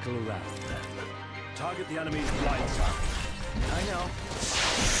circle around. Target the enemy's blind side. I know.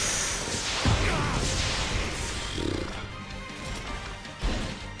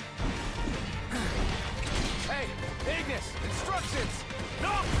 Hey, Ignis, instructions.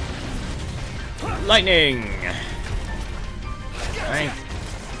 No. Lightning! Right.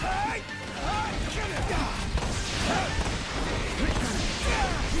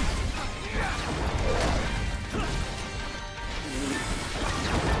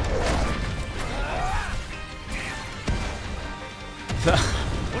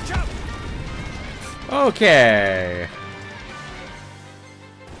 Watch out. Okay.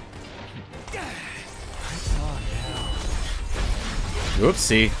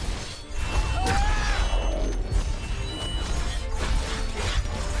 Oopsie.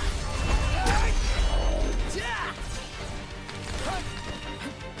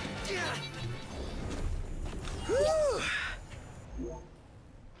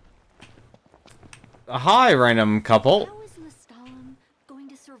 Hi, random couple. How is Lestalem going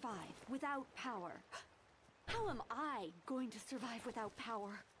to survive without power? How am I going to survive without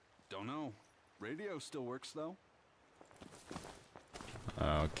power? Don't know. Radio still works, though.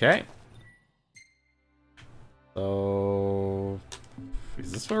 Okay. So...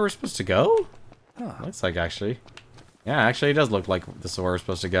 is this where we're supposed to go? Huh. Looks like, actually. Yeah, actually, it does look like this is where we're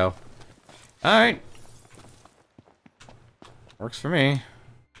supposed to go. Alright. Works for me.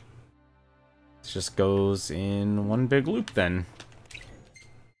 It just goes in one big loop, then.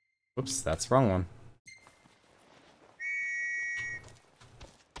 Whoops, that's the wrong one.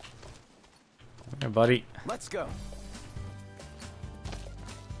 Okay, buddy. Let's go.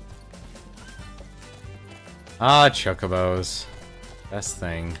 Ah, chocobos. Best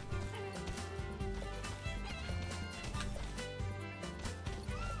thing.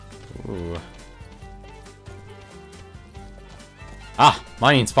 Ooh. Ah,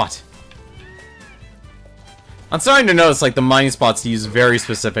 mining spot. I'm starting to notice, like, the mining spots use very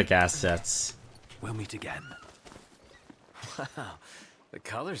specific assets. We'll meet again. Wow, the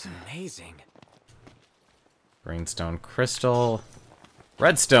color's amazing. Greenstone crystal.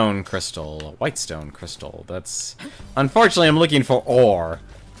 Redstone crystal. Whitestone crystal. That's... unfortunately, I'm looking for ore.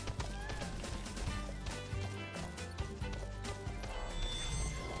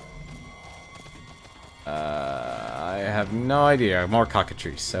 I have no idea. More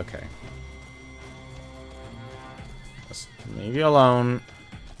cockatrice. Okay. Just leave you alone.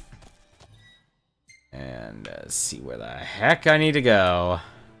 And see where the heck I need to go.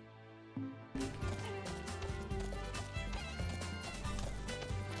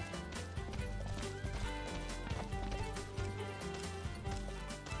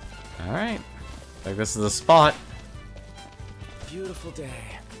 Alright. Like this is the spot. Beautiful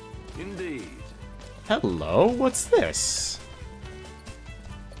day. Indeed. Hello? What's this?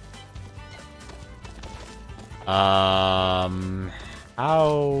 How...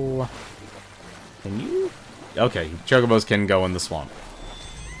 can you... okay, chocobos can go in the swamp.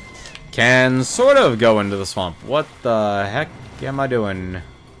 Can sort of go into the swamp. What the heck am I doing?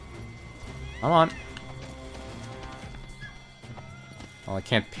 Come on. Well, I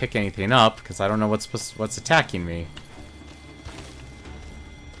can't pick anything up because I don't know what's attacking me.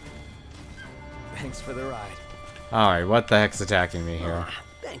 Thanks for the ride. Alright, what the heck's attacking me here?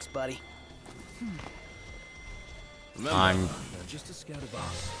 Thanks, buddy. Remember, I'm... you're just a scout of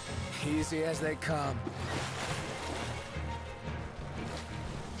ours. Easy as they come.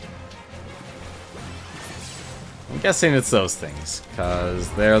 I'm guessing it's those things, because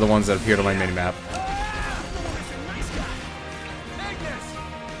they're the ones that appeared on my minimap.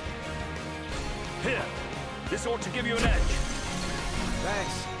 Here, this ought to give you an edge.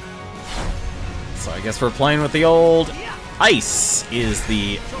 Thanks. So I guess we're playing with the old ice is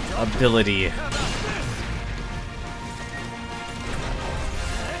the ability.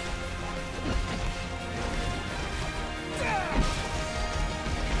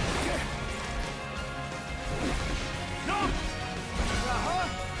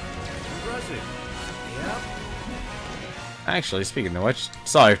 Actually, speaking of which,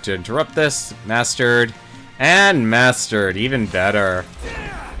 sorry to interrupt this. Mastered. And mastered. Even better.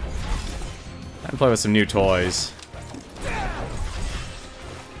 Time to play with some new toys.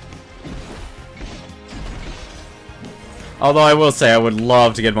 Although I will say I would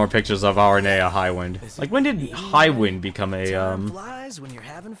love to get more pictures of our Nea Highwind. Like, when did Highwind become a, Time flies when you're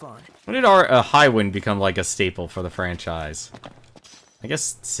having fun. when did our Highwind become, like, a staple for the franchise? I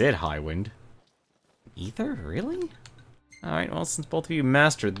guess Sid Highwind. Ether? Really? Alright, well, since both of you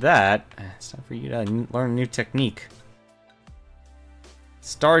mastered that, it's time for you to learn a new technique.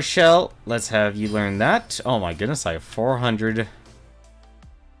 Star Shell, let's have you learn that. Oh my goodness, I have 400.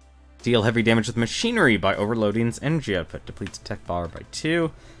 Deal heavy damage with machinery by overloading its energy output. Depletes attack bar by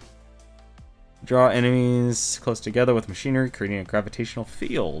 2. Draw enemies close together with machinery, creating a gravitational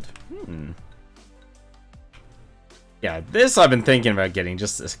field. Yeah, this I've been thinking about getting,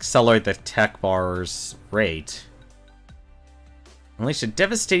 just to accelerate the tech bar's rate. Unleash a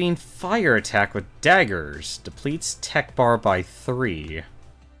devastating fire attack with daggers. Depletes tech bar by 3.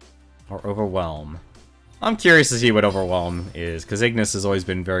 Or overwhelm. I'm curious to see what overwhelm is, because Ignis has always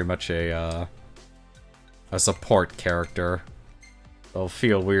been very much a support character. It'll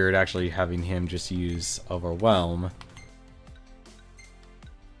feel weird actually having him just use overwhelm.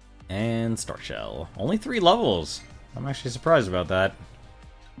 And Star Shell. Only 3 levels. I'm actually surprised about that.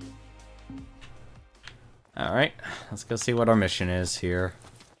 Alright, let's go see what our mission is here.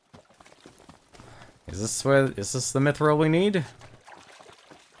 Is this the mithril we need?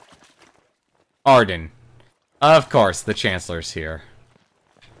 Arden. Of course, the Chancellor's here.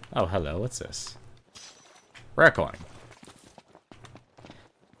 Oh, hello, what's this? Reckon.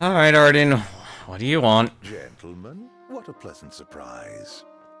 Alright, Arden, what do you want? Gentlemen, what a pleasant surprise.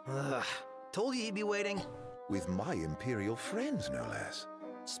 Ugh. Told you he'd be waiting. With my Imperial friends, no less.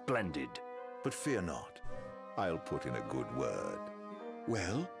 Splendid. But fear not. I'll put in a good word.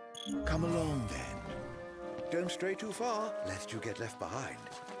 Well, come along then. Don't stray too far, lest you get left behind.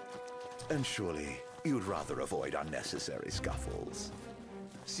 And surely, you'd rather avoid unnecessary scuffles.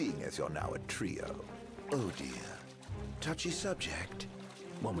 Seeing as you're now a trio. Oh dear. Touchy subject.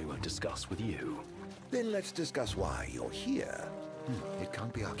 One we won't discuss with you. Then let's discuss why you're here. It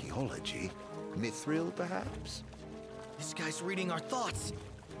can't be archaeology. Mithril, perhaps? This guy's reading our thoughts.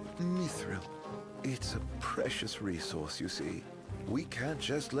 Mithril. It's a precious resource, you see. We can't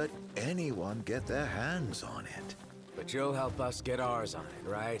just let anyone get their hands on it. But you'll help us get ours on it,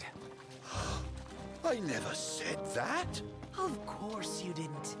 right? I never said that. Of course you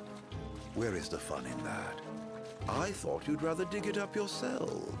didn't. Where is the fun in that? I thought you'd rather dig it up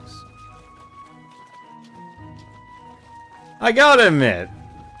yourselves. I gotta admit,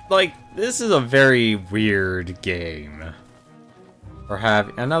 like, this is a very weird game. Or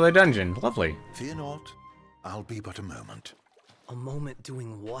have another dungeon. Lovely. Fear not. I'll be but a moment. A moment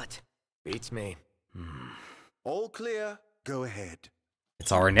doing what? Beats me. All clear. Go ahead.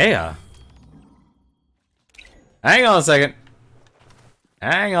 It's Aranea. Hang on a second.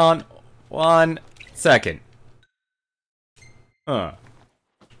 Hang on 1 second.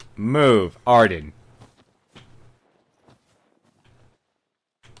 Move, Arden.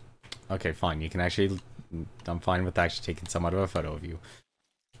 Okay, fine. You can actually... I'm fine with actually taking somewhat of a photo of you.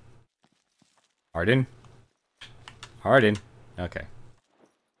 Arden? Arden? Okay.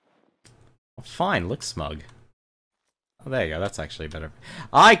 Well, fine. Look smug. Oh, there you go. That's actually better.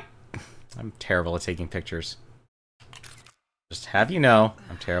 I'm terrible at taking pictures. Just have you know,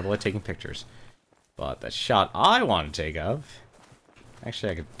 I'm terrible at taking pictures. But the shot I want to take of...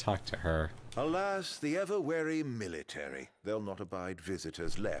 Actually, I could talk to her. Alas, the ever-wary military. They'll not abide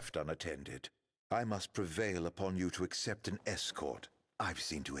visitors left unattended. I must prevail upon you to accept an escort. I've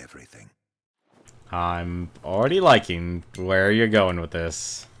seen to everything. I'm already liking where you're going with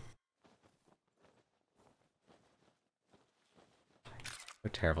this. So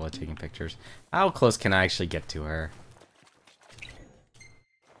terrible at taking pictures. How close can I actually get to her?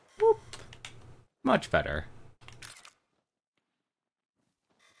 Whoop. Much better.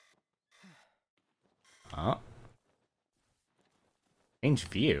 Oh. Change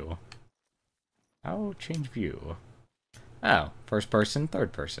view. How change view? Oh, first person,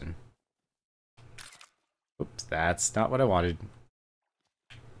 third person. Oops, that's not what I wanted.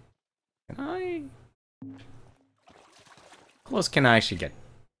 Can I? Close can I actually get?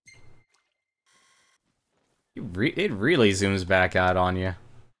 It really zooms back out on you.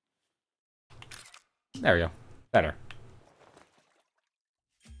 There we go. Better.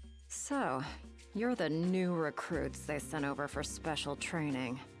 So, you're the new recruits they sent over for special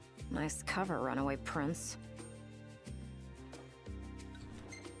training. Nice cover, runaway prince.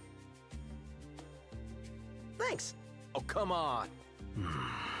 Thanks. Oh, come on.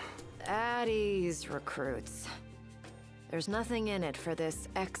 At ease, recruits. There's nothing in it for this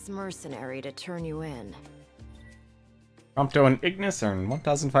ex-mercenary to turn you in. Prompto and Ignis earn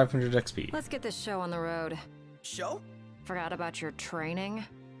 1,500 XP. Let's get this show on the road. Show? Forgot about your training?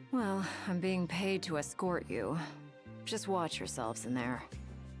 Well, I'm being paid to escort you. Just watch yourselves in there.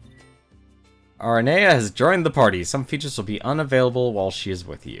 Aranea has joined the party. Some features will be unavailable while she is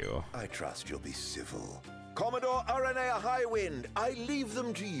with you. I trust you'll be civil. Commodore Aranea Highwind, I leave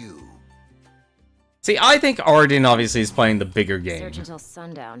them to you. See, I think Arden obviously is playing the bigger game. Search until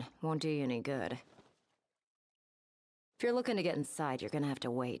sundown. Won't do you any good. If you're looking to get inside, you're gonna have to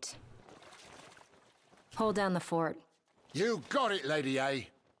wait. Hold down the fort. You got it, Lady A.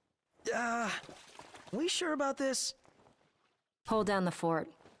 We sure about this? Hold down the fort.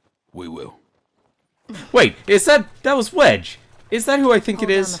 We will. Wait, is that was Wedge? Is that who I think Hold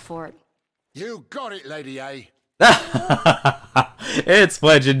it down is? the fort. You got it, Lady A. It's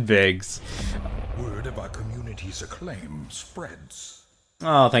Wedge and Biggs. Word of our community's acclaim spreads.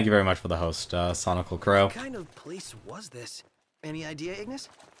 Oh, thank you very much for the host, Sonical Crow. What kind of place was this? Any idea, Ignis?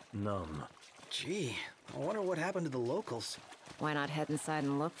 None. Gee, I wonder what happened to the locals. Why not head inside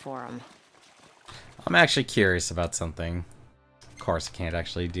and look for him? I'm actually curious about something. Of course, I can't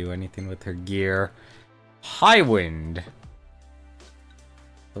actually do anything with her gear. Highwind.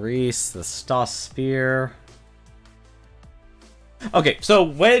 Reese, the Stoss Spear. Okay, so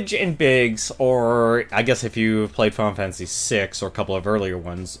Wedge and Biggs, or I guess if you've played Final Fantasy VI or a couple of earlier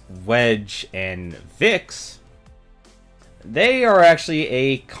ones, Wedge and Vix, they are actually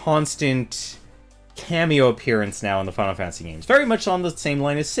a constant cameo appearance now in the Final Fantasy games. Very much on the same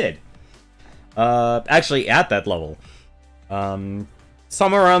line as Cid. Actually, at that level.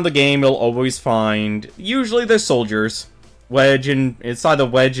 Somewhere around the game, you'll always find, usually they're soldiers. Wedge and, it's either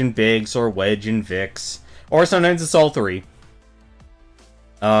Wedge and Biggs or Wedge and Vix. Or sometimes it's all three.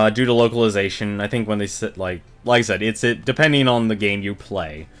 Due to localization, I think when they sit, like I said, it's depending on the game you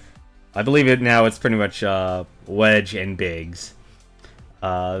play. I believe it's pretty much, Wedge and Biggs.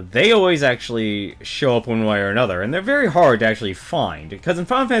 They always actually show up one way or another, and they're very hard to actually find. Because in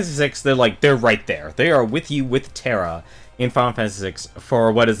Final Fantasy VI, they're right there. They are with you with Terra in Final Fantasy VI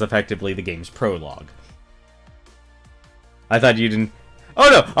for what is effectively the game's prologue. I thought you didn't... Oh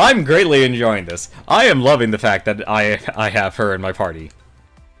no, I'm greatly enjoying this. I am loving the fact that I have her in my party.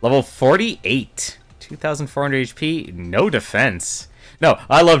 Level 48. 2,400 HP, no defense. No,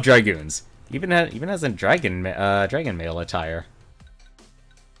 I love Dragoons. Even has a dragon male attire.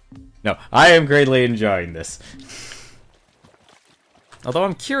 No, I am greatly enjoying this. Although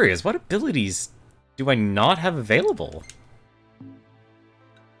I'm curious, what abilities do I not have available?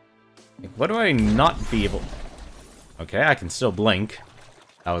 Like, what do I not be able... Okay, I can still blink.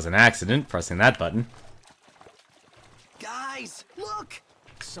 That was an accident, pressing that button. Guys, look!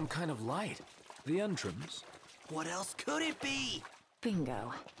 Some kind of light. The entrance. What else could it be?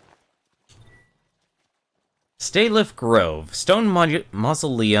 Bingo. Staylift Grove, stone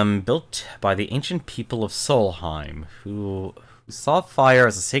mausoleum built by the ancient people of Solheim, who saw fire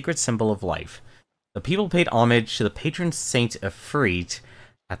as a sacred symbol of life. The people paid homage to the patron saint Ifrit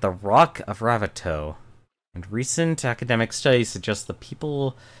at the Rock of Ravito, and recent academic studies suggest the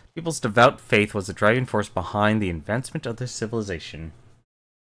people's devout faith was the driving force behind the advancement of their civilization.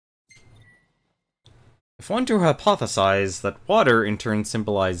 If one to hypothesize that water in turn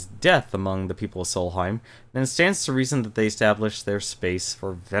symbolized death among the people of Solheim, then it stands to reason that they established their space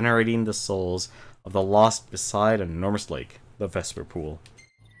for venerating the souls of the lost beside an enormous lake, the Vesper Pool.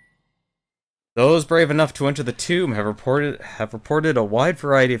 Those brave enough to enter the tomb have reported a wide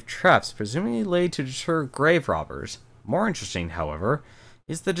variety of traps, presumably laid to deter grave robbers. More interesting, however,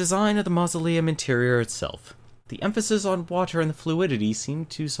 is the design of the mausoleum interior itself. The emphasis on water and the fluidity seem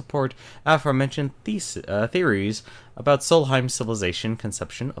to support aforementioned theories about Solheim's civilization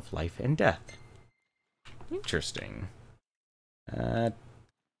conception of life and death. Interesting. I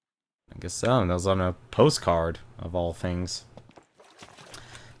guess so. That was on a postcard, of all things.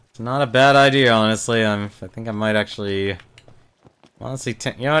 It's not a bad idea, honestly. I think I might actually... Honestly,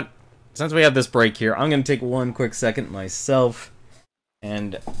 you know what? Since we have this break here, I'm going to take one quick second myself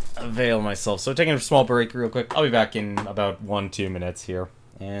and avail myself. So taking a small break real quick. I'll be back in about 1-2 minutes here.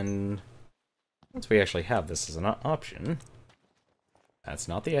 And once we actually have this as an option... That's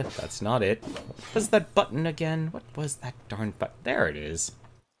not that's not it. What was that button again? What was that darn button? There it is.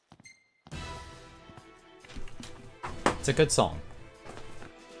 It's a good song.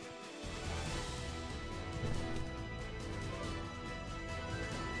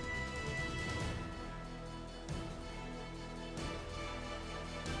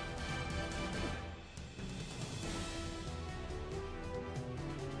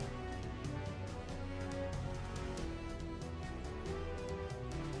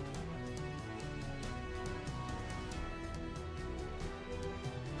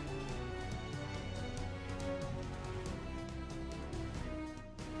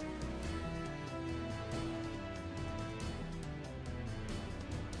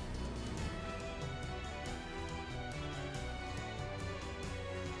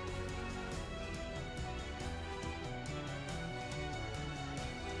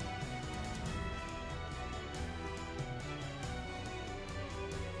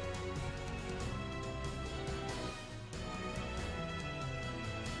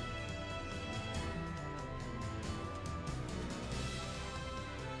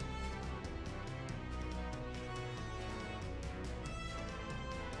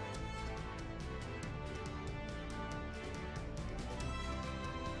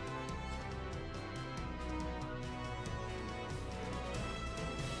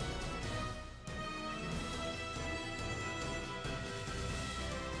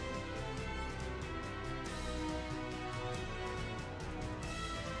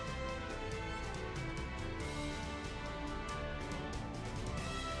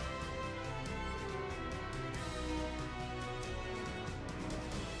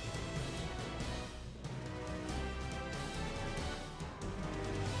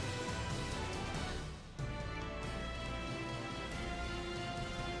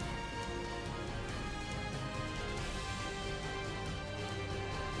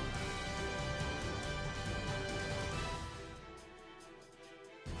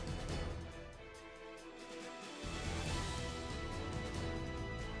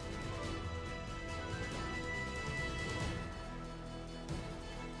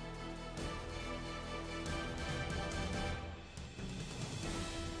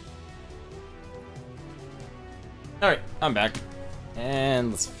 Alright, I'm back.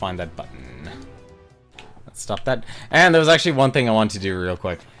 And let's find that button. Let's stop that. And there was actually one thing I wanted to do real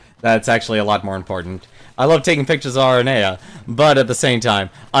quick. That's actually a lot more important. I love taking pictures of Aranea, but at the same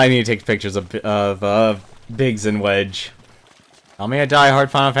time, I need to take pictures of Biggs and Wedge. I'm a die-hard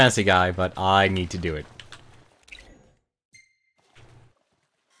Final Fantasy guy, but I need to do it.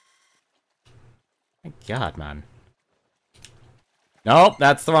 My god, man. Nope,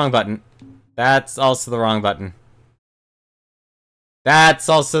 that's the wrong button. That's also the wrong button. That's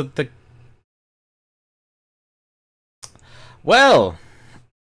also the... Well...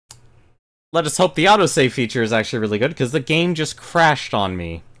 Let us hope the autosave feature is actually really good, because the game just crashed on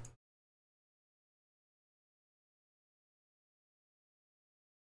me.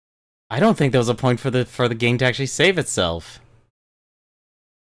 I don't think there was a point for the game to actually save itself.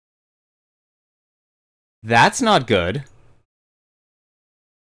 That's not good.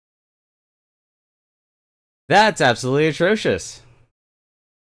 That's absolutely atrocious.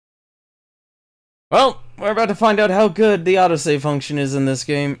 Well, we're about to find out how good the autosave function is in this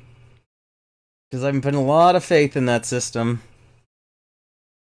game. Because I've been putting a lot of faith in that system.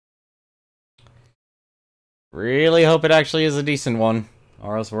 Really hope it actually is a decent one,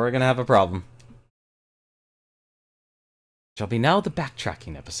 or else we're gonna have a problem. Shall be now the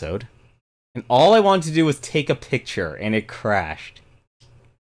backtracking episode. And all I wanted to do was take a picture, and it crashed.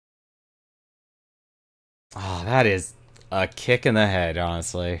 Oh, that is a kick in the head,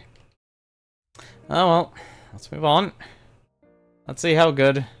 honestly. Oh well, let's move on. Let's see how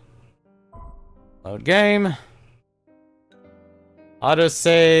good. Load game.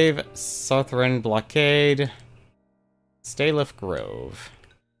 Autosave. Southern Blockade. Staylift Grove.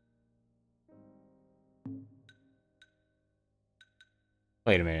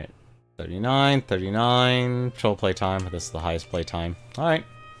 Wait a minute. 39, 39. Troll playtime. This is the highest playtime. Alright.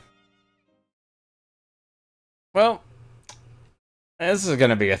 Well, this is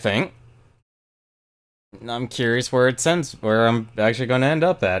gonna be a thing. I'm curious where it sends, where I'm actually gonna end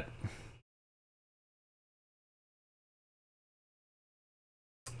up at.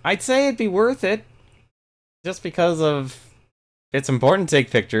 I'd say it'd be worth it, just because of it's important to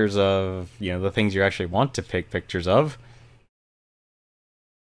take pictures of, you know, the things you actually want to take pictures of.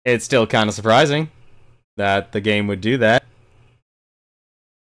 It's still kind of surprising that the game would do that.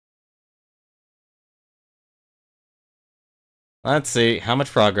 Let's see, how much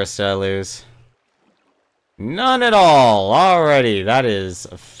progress did I lose? None at all! Alrighty, that is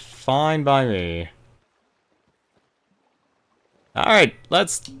fine by me. Alright,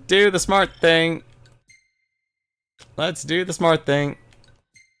 let's do the smart thing. Let's do the smart thing.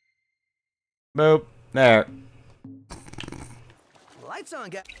 Boop. There. Lights on,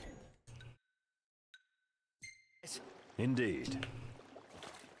 guys. Indeed.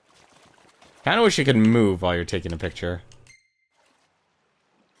 Kinda wish you could move while you're taking a picture.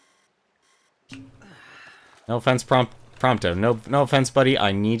 No offense, Prompto. No offense, buddy.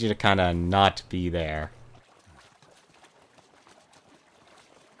 I need you to kinda not be there.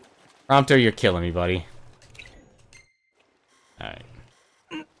 Prompto, you're killing me, buddy. Alright.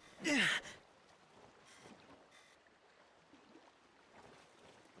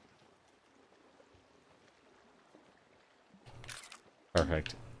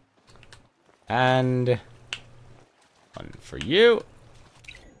 Perfect. And one for you.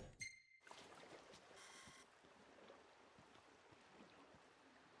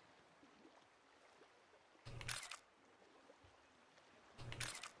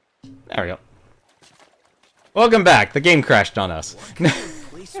 There we go. Welcome back. The game crashed on us. What kind of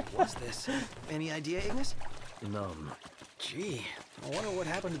place was this? Any idea, Ignis? None. Gee, I wonder what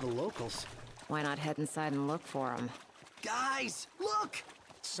happened to the locals. Why not head inside and look for them? Guys, look!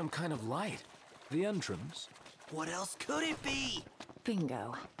 Some kind of light. The entrance? What else could it be?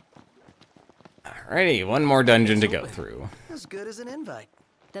 Bingo. Alrighty, one more dungeon to go through. As good as an invite.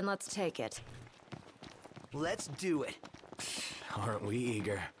 Then let's take it. Let's do it. Aren't we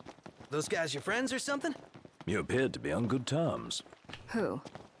eager? Those guys your friends or something? You appeared to be on good terms. Who?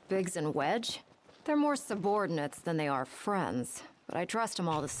 Biggs and Wedge? They're more subordinates than they are friends, but I trust them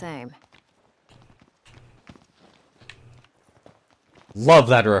all the same. Love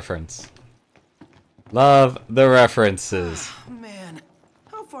that reference. Love the references. Man,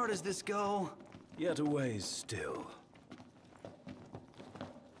 how far does this go? Yet a ways still.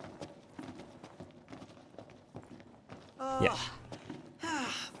 Yeah.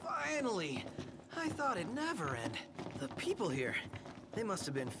 Finally! I thought it'd never end. The people here, they must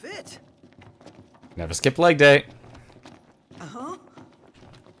have been fit. Never skip leg day. Uh-huh.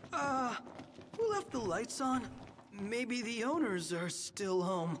 Who left the lights on? Maybe the owners are still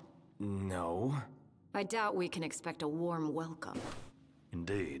home. No. I doubt we can expect a warm welcome.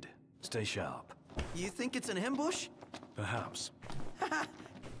 Indeed. Stay sharp. You think it's an ambush? Perhaps.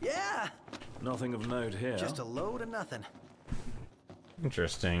 Yeah! Nothing of note here. Just a load of nothing.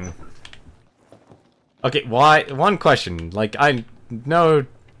 Interesting. Okay, why? One question. Like, I know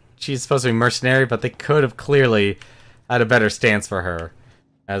she's supposed to be mercenary, but they could have clearly had a better stance for her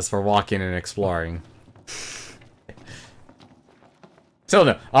as for walking and exploring. So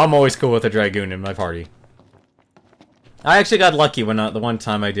no, I'm always cool with a Dragoon in my party. I actually got lucky when the one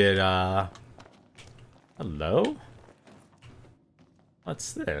time I did, hello?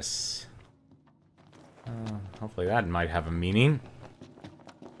 What's this? Hopefully that might have a meaning.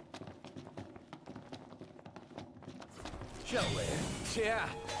 Shall we? Yeah.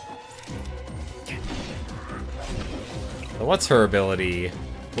 So what's her ability?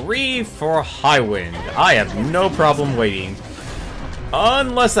 3 for High Wind. I have no problem waiting.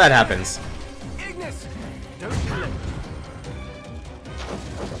 Unless that happens. Ignis! Don't kill him.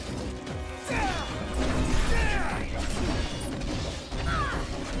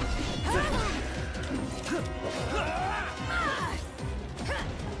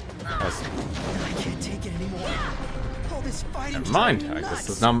 I can't take it anymore. All this fighting. Never mind. I guess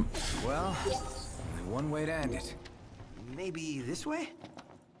it's not. Well, only one way to end it. Maybe this way?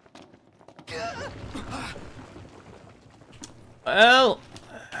 Well,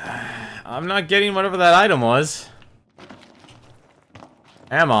 I'm not getting whatever that item was.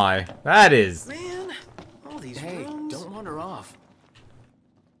 Am I? That is. Man, all these Hey, rooms. don't wander off.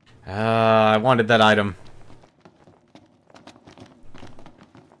 I wanted that item.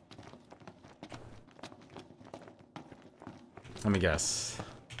 Let me guess.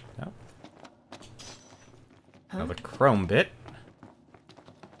 No. Another chrome bit.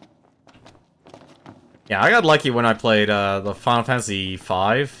 Yeah, I got lucky when I played the Final Fantasy V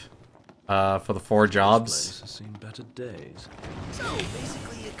for the 4 jobs. This place has seen better days. So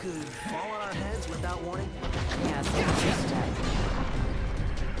basically, it could fall on our heads without warning. Yeah, so just,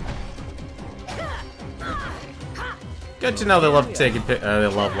 Good to know they love taking they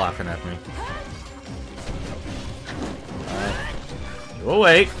love laughing at me. We'll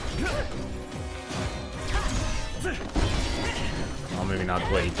wait. Well, maybe not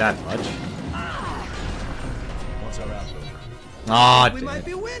wait that much. What's our outlook? Aw, We might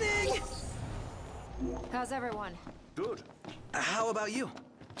be winning. how's everyone? Good. How about you?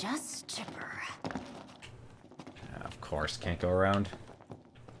 Just chipper. Of course, can't go around.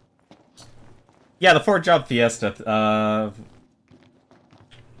 Yeah, the 4-job Fiesta.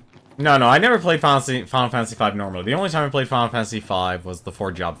 No, I never played Final Fantasy V normally. The only time I played Final Fantasy V was the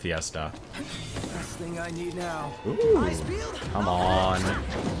 4-job Fiesta. Last thing I need now. Ooh, Eyes peeled? come on.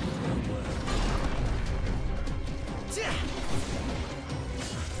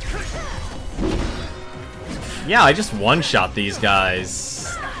 Yeah, I just one-shot these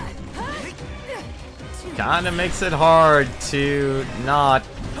guys. Kinda makes it hard to not...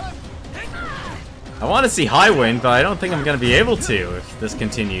 I want to see High Wind, but I don't think I'm gonna be able to if this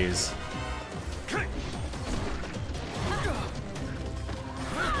continues.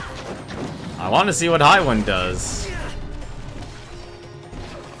 I want to see what High Wind does.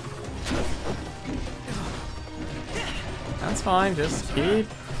 That's fine, just keep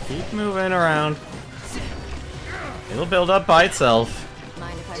moving around. It'll build up by itself.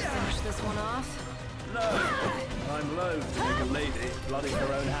 Mind if I finish this one off? No. I'm loath to make a lady bloody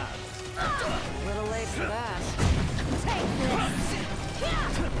her own hands. A little late for that.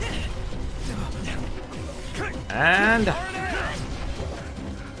 And...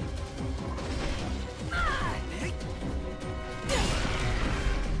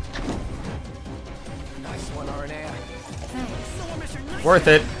 Nice one, Arnea. Thanks. worth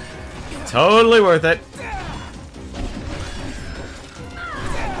it. Totally worth it.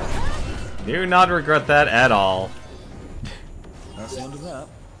 Do not regret that at all. That's the end of that.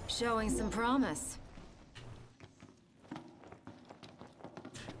 Showing some promise.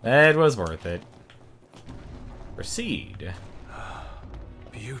 It was worth it. Proceed.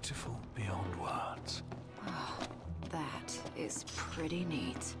 Beautiful beyond words. That is pretty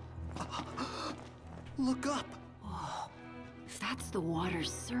neat. Look up. If that's the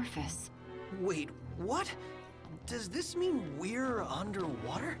water's surface, Wait, what? Does this mean we're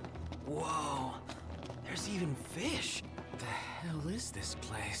underwater? Whoa. There's even fish. The hell is this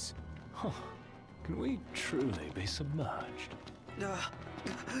place? Huh. Can we truly be submerged?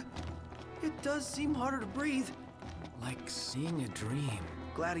 It does seem harder to breathe. Like seeing a dream.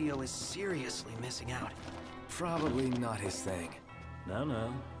 Gladio is seriously missing out. Probably not his thing.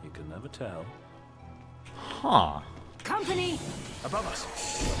 No, you can never tell. Huh. company. Above us.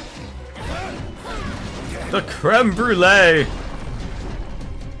 The creme brulee!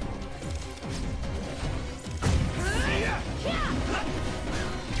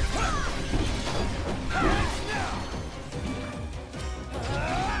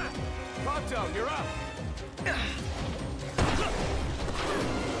 You're up.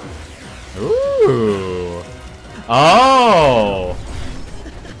 Ooh! Oh!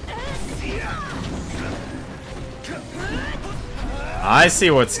 I see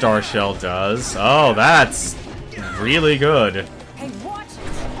what Star Shell does. Oh, that's really good. Hey, watch it!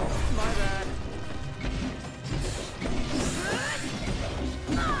 My bad.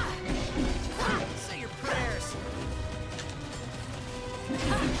 Say your prayers.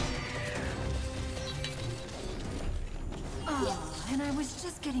 Oh, and I was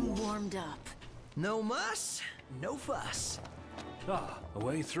just getting warmed up. No muss, no fuss. Ah, a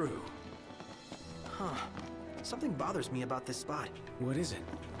way through. Huh. Something bothers me about this spot. What is it?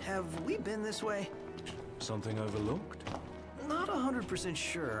 Have we been this way? Something overlooked? Not 100%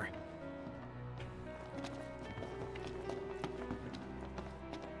 sure.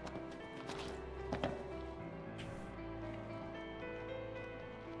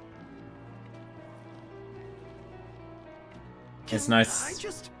 It's nice. I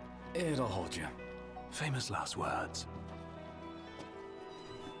just... It'll hold you. Famous last words.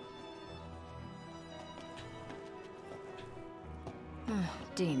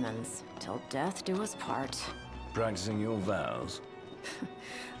 Demons, till death do us part. Practicing your vows.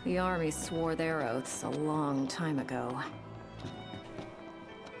 The army swore their oaths a long time ago.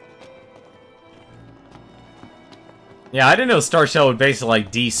 Yeah, I didn't know Star Shell would basically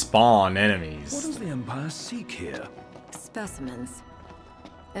like despawn enemies. What does the Empire seek here? Specimens.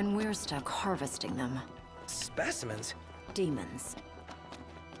 And we're stuck harvesting them. Specimens? Demons.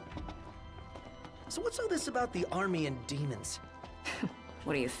 So what's all this about the army and demons?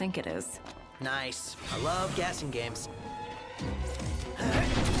 What do you think it is? Nice. I love guessing games.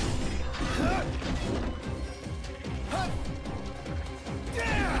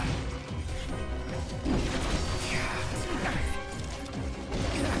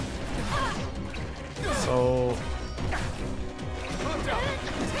 So...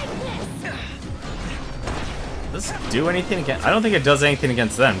 Does this do anything against... I don't think it does anything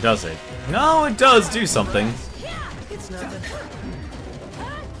against them, does it? No, it does do something. It's nothing.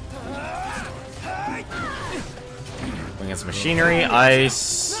 Against machinery,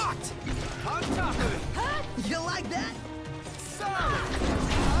 ice... You like that?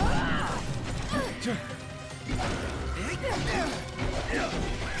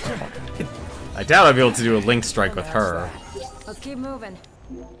 I doubt I'd be able to do a link strike with her. Let's keep moving.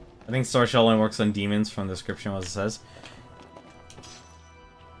 I think Star Shell only works on demons from the description, what it says.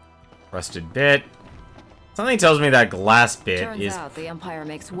 Rusted bit. Something tells me that glass bit Turns is... out the Empire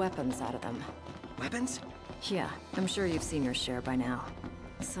makes weapons out of them. Weapons? Yeah, I'm sure you've seen your share by now.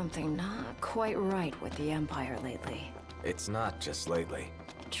 Something not quite right with the Empire lately. It's not just lately.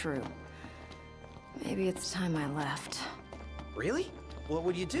 True. Maybe it's time I left. Really? What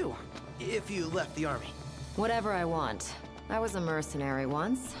would you do if you left the army? Whatever I want. I was a mercenary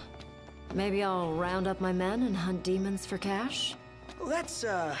once. Maybe I'll round up my men and hunt demons for cash? Well, that's,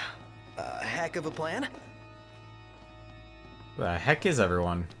 a heck of a plan. The heck is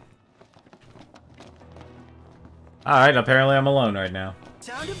everyone? Alright, apparently I'm alone right now.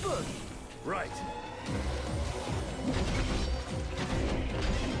 Time to boogie. Right.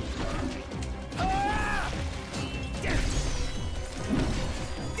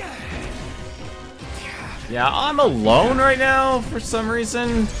 Yeah, I'm alone right now for some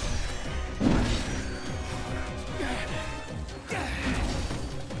reason.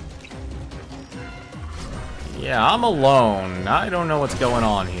 Yeah, I'm alone. I don't know what's going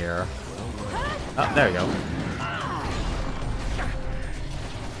on here. Oh, there you go.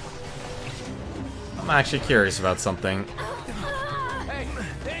 I'm actually curious about something. Hey,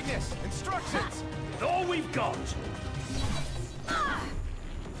 Ignis, instructions. With all we've got.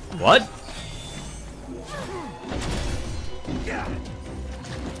 What?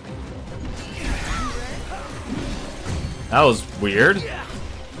 That was weird.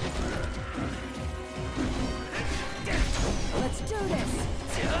 Let's do this!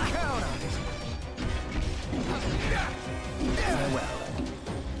 Count on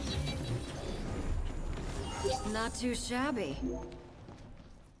it. Not too shabby.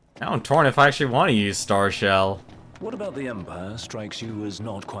 Now I'm torn if I actually want to use Star Shell. What about the Empire strikes you as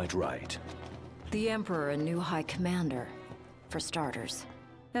not quite right? The Emperor and new High Commander, for starters.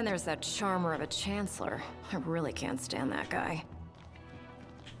 Then there's that charmer of a Chancellor. I really can't stand that guy.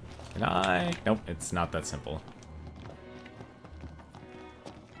 Can I? Nope, it's not that simple.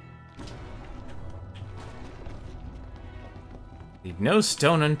 Leave no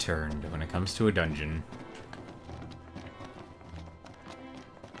stone unturned when it comes to a dungeon.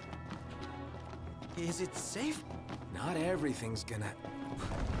 Is it safe? Not everything's gonna...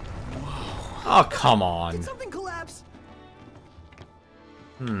 Oh, come on. Did something collapse?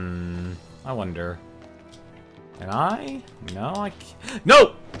 I wonder. Can I? No, I can't.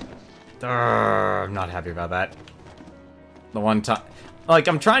 No! I'm not happy about that. The one time... Like,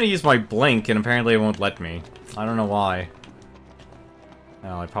 I'm trying to use my blink, and apparently it won't let me. I don't know why.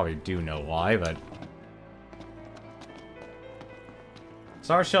 Well, I probably do know why, but...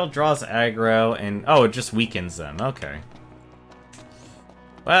 Star Shell draws aggro, and... Oh, it just weakens them. Okay.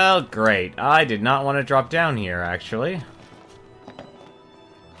 Well, great. I did not want to drop down here, actually.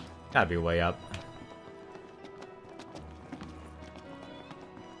 Gotta be way up.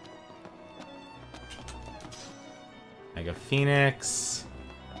 Mega Phoenix.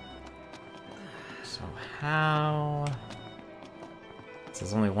 So how...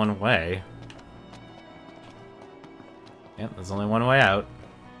 There's only one way. Yep, there's only one way out.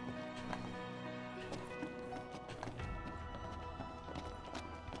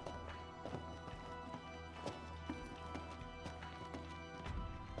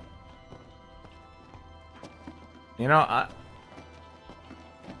 You know,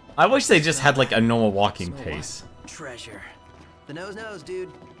 I wish they just had like a normal walking pace. Treasure. The nose knows,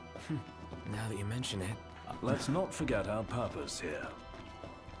 dude. Now that you mention it. Let's not forget our purpose here.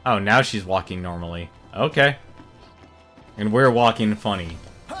 Oh, now she's walking normally. Okay. And we're walking funny.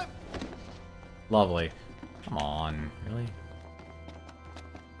 Lovely. Come on, really?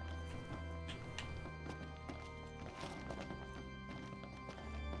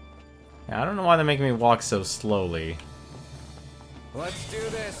 Yeah, I don't know why they're making me walk so slowly. Let's do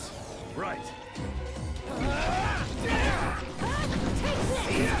this. Right.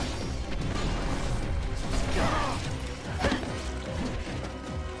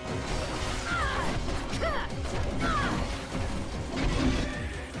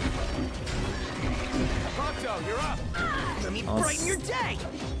 Octo, you're up. Let me brighten your day.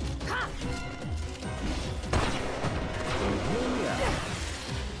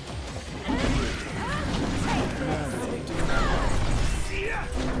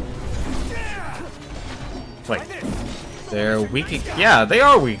 Wait, they're weak. Yeah, they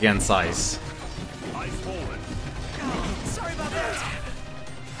are weak against ice. Eyes forward. Sorry about that.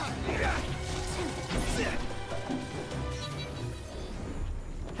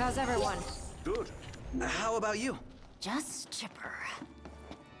 How's everyone? Good. How about you? Just chipper.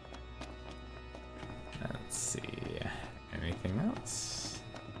 Let's see. Anything else?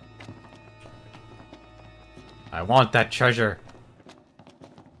 I want that treasure.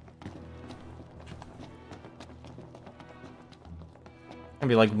 Gonna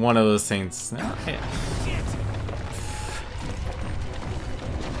be like one of those things. No, yeah.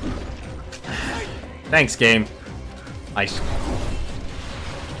 Thanks, game.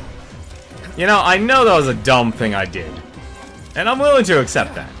 You know, I know that was a dumb thing I did. And I'm willing to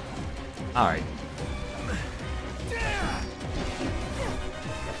accept that. Alright.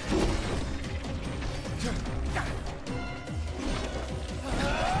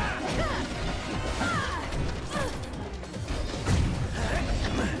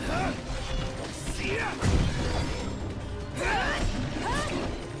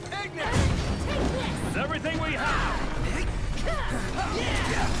 With everything we have.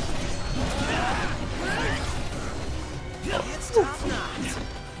 It's top notch.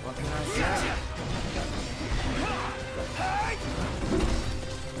 What can I say?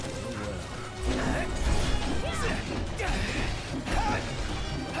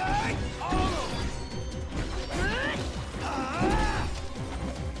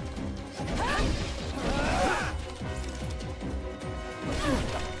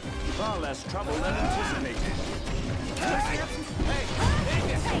 Far less trouble than anticipated.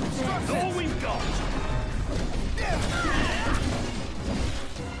 That's all we've got.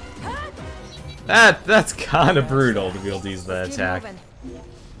 That's kind of brutal to be able to use that attack.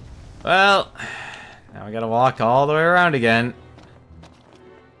 Well, now we gotta walk all the way around again.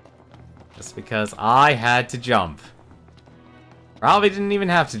 Just because I had to jump. Probably didn't even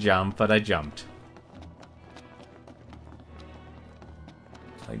have to jump, but I jumped.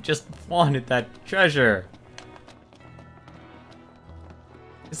 I just wanted that treasure.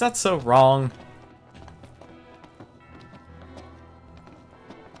 Is that so wrong?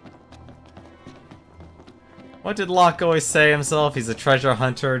 What did Locke always say himself? He's a treasure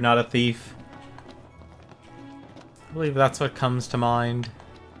hunter, not a thief. I believe that's what comes to mind.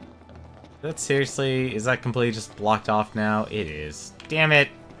 That seriously, is that completely just blocked off now? It is. Damn it!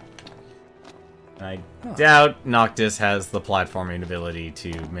 I doubt Noctis has the platforming ability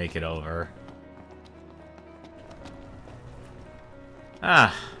to make it over.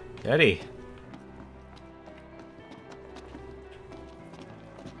 Ah, goody.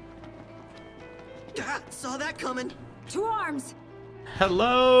 Saw that coming. To arms!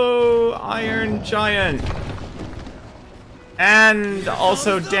 Hello, Iron Giant! And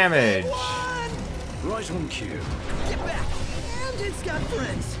also damage. Right on cue. Get back! And it's got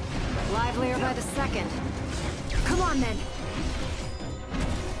friends. Livelier by the second. Come on, then.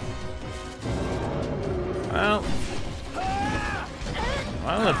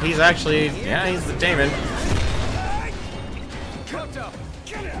 Well, if he's actually... Yeah, he's the demon.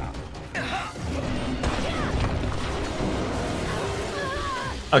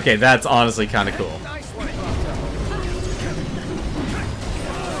 Okay, that's honestly kind of cool.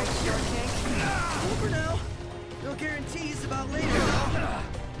 Over now. No guarantees about later.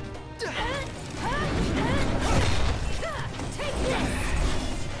 Take this!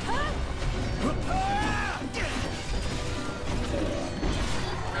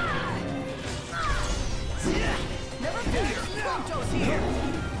 Never fear. Pronto's here.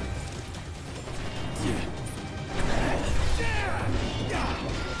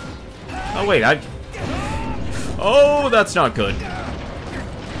 Oh, wait, Oh, that's not good.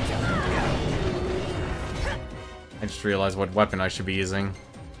 I just realized what weapon I should be using.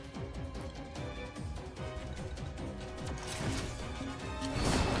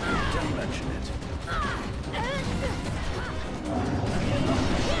 Don't mention it.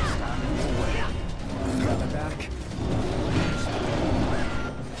 Got my back.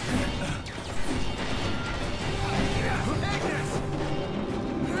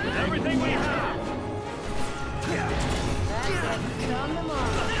 Everything we have. Come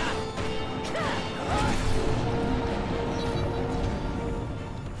along.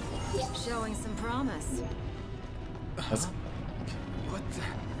 Showing some promise. That's... What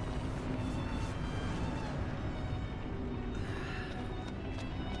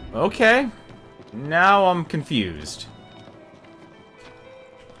the? Okay. Now I'm confused.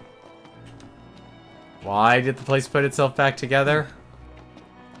 Why did the place put itself back together?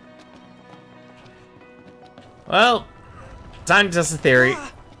 Well, time to test the theory.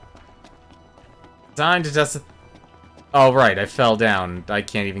 Time to test the... Oh, right, I fell down. I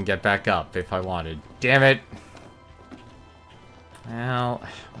can't even get back up if I wanted. Damn it. Well,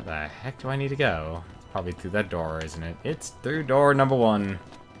 where the heck do I need to go? It's probably through that door, isn't it? It's through door number 1.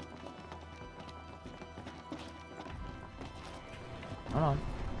 Come on.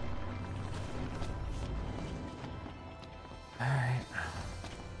 Alright.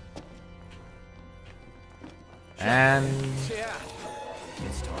 And... Yeah.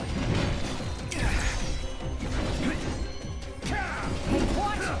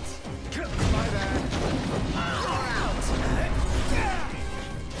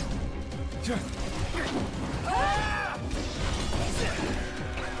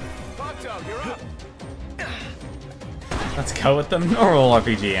 Let's go with the normal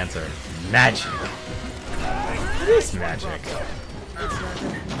RPG answer. Magic. It is magic.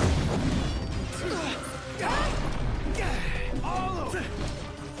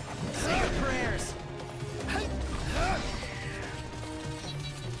 Say your prayers.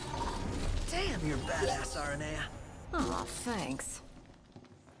 Damn, you're badass, Aranea. Oh, thanks.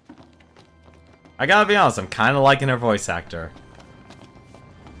 I gotta be honest, I'm kind of liking her voice actor.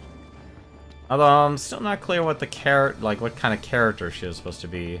 Although I'm still not clear what the what kind of character she was supposed to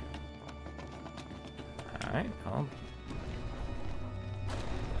be. Alright, well.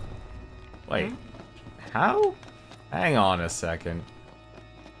 Wait. How? Hang on a second.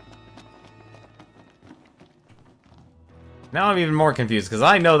 Now I'm even more confused, because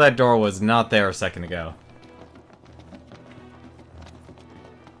I know that door was not there a second ago.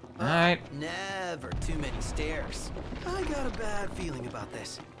 Alright. Never too many stairs. I got a bad feeling about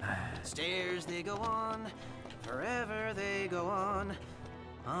this. Stairs, they go on. Forever they go on.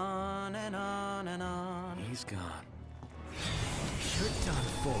 On and on and on. He's gone. You're done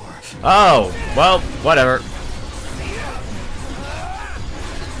for. Oh, well, whatever.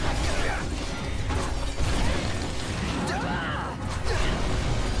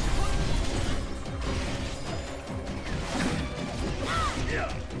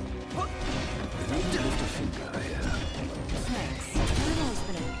 Thanks. I've always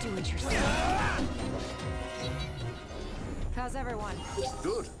been a do-it-yourself. How's everyone?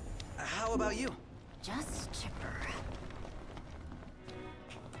 Good. How about you? Just chipper.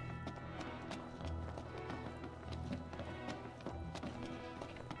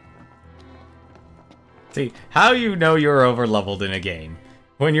 See, how you know you're over-leveled in a game?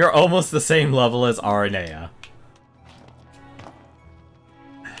 When you're almost the same level as Aranea.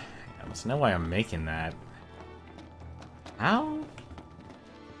 There's no way I'm making that. How?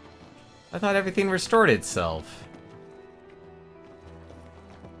 I thought everything restored itself.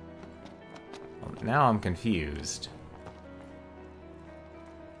 Well, now I'm confused.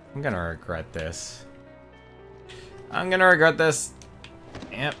 I'm gonna regret this. I'm gonna regret this.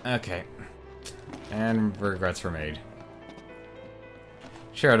 Yep, okay. And regrets were made.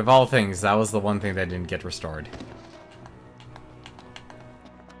 Sure, out of all things, that was the one thing that didn't get restored.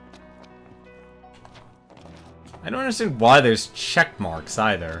 I don't understand why there's check marks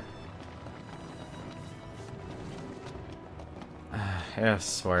either. I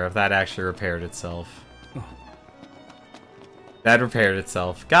swear, if that actually repaired itself. That repaired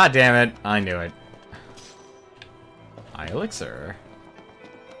itself. God damn it, I knew it. Elixir.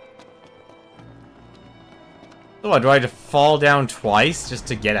 So what, do I have to fall down twice just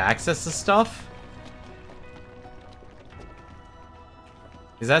to get access to stuff?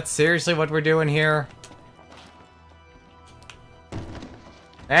 Is that seriously what we're doing here?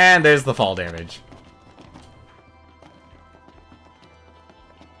 And there's the fall damage.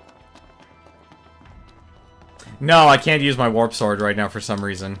 No, I can't use my warp sword right now for some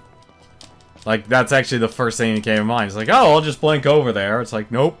reason. Like, that's actually the first thing that came to mind. It's like, oh, I'll just blink over there. It's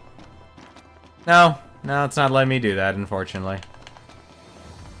like, nope. No, it's not letting me do that, unfortunately.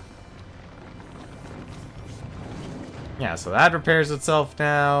 Yeah, so that repairs itself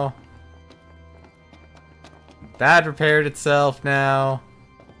now. That repaired itself now.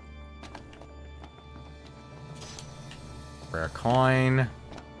 Rare coin.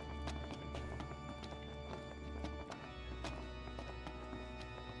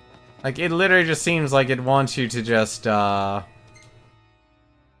 Like, it literally just seems like it wants you to just fall.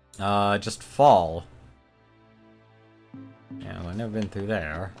 Yeah, well, I've never been through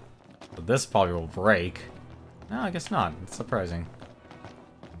there. But this probably will break. No, I guess not. It's surprising.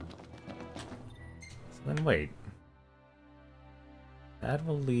 So then wait. That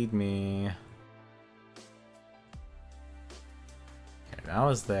will lead me... Okay, that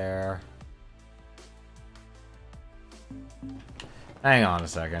was there. Hang on a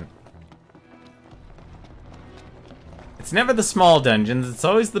second. It's never the small dungeons, it's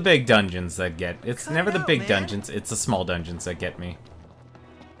always the big dungeons that get... It's never the big dungeons, it's the small dungeons that get me.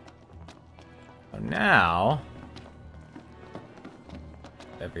 So now...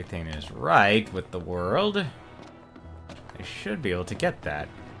 everything is right with the world. I should be able to get that.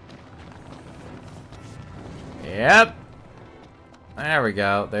 Yep. There we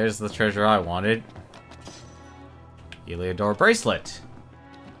go. There's the treasure I wanted. Heliodor bracelet.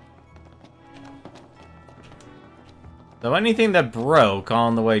 So anything that broke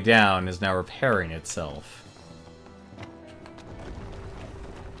on the way down is now repairing itself.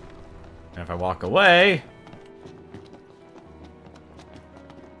 And if I walk away...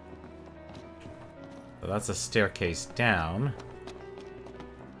 So that's a staircase down.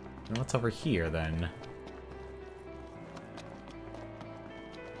 And what's over here, then?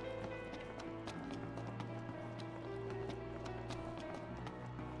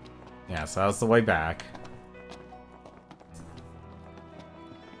 Yeah, so that's the way back.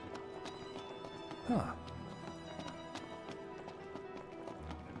 Huh.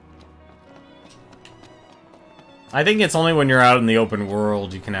 I think it's only when you're out in the open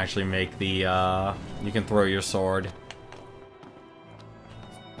world you can actually make the, you can throw your sword.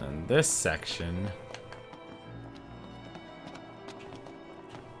 And this section...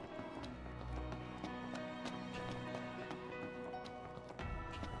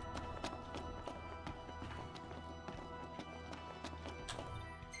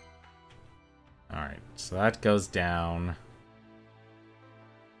 Alright, so that goes down.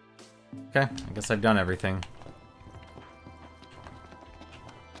 Okay, I guess I've done everything.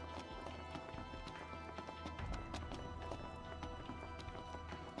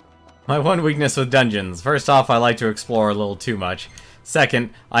 My one weakness with dungeons. First off, I like to explore a little too much.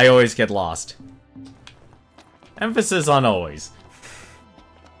 Second, I always get lost. Emphasis on always.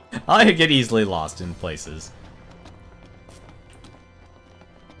 I get easily lost in places.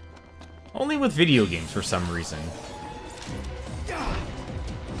 Only with video games for some reason.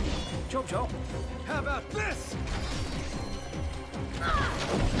 Chop chop. How about this?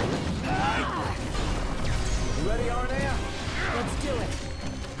 You ready, Arnea? Let's do it.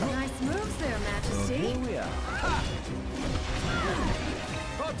 Nice moves there, Majesty. Here we are.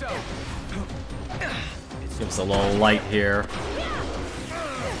 Photo. Gives a little light here.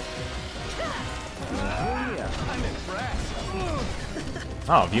 I'm impressed.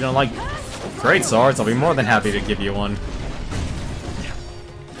 Oh, if you don't like great swords, I'll be more than happy to give you one.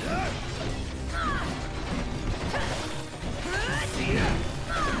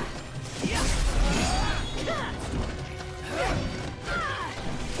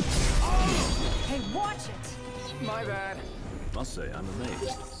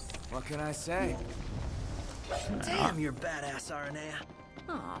 What can I say? Damn, you're badass, Aranea.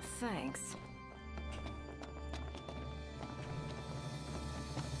 Aw, thanks.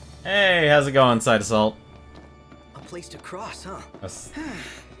 Hey, how's it going, Side Assault? A place to cross, huh? Yes.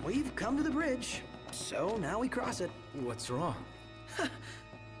 We've come to the bridge, so now we cross it. What's wrong?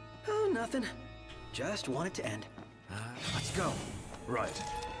 Oh, nothing. Just want it to end. Let's go. Right.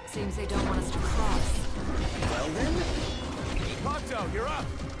 Seems they don't want us to cross. Well then, Ponto, you're up.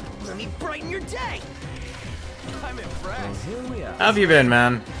 let me brighten your day. I'm impressed. Here we are. How have you been,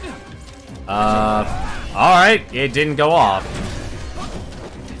 man? Alright, it didn't go off.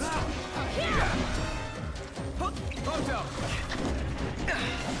 Ponto.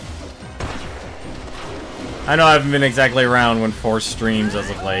 I know I haven't been exactly around when Force streams as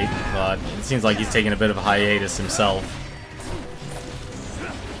of late, but it seems like he's taking a bit of a hiatus himself.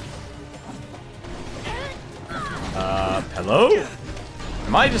 Hello?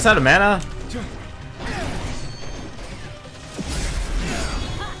 Am I just out of mana?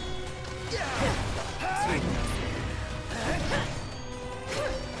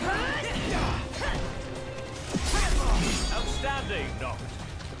 Outstanding, Noct.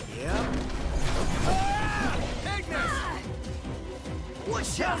 Yeah. Ignis! One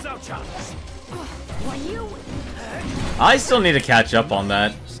shot. Out chance. I still need to catch up on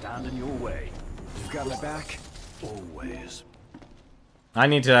that. Stand in your way. You've got my back. Always. I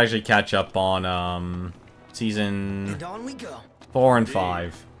need to actually catch up on, season And on we go. 4 and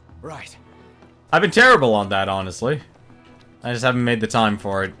 5. Right. I've been terrible on that, honestly. I just haven't made the time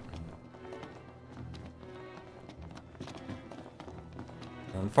for it.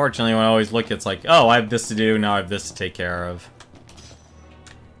 Unfortunately, when I always look, it's like, oh, I have this to do, now I have this to take care of.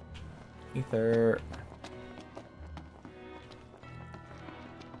 Ether.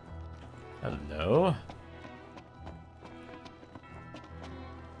 Hello?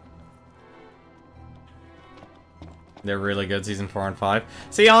 They're really good, season 4 and 5.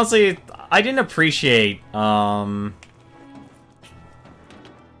 See, honestly, I didn't appreciate,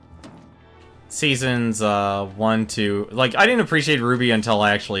 seasons, 1, 2... Like, I didn't appreciate Ruby until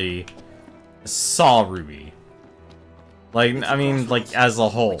I actually saw Ruby. Like, I mean, like, as a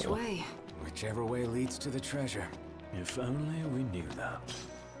whole. Which way? Whichever way leads to the treasure. If only we knew that.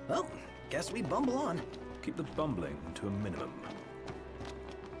 Well, guess we bumble on. Keep the bumbling to a minimum.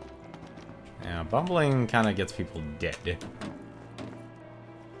 Yeah, bumbling kind of gets people dead. I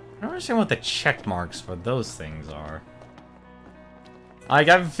don't understand what the check marks for those things are. Like,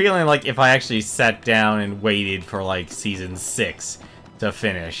 I have a feeling like if I actually sat down and waited for, like, season 6 to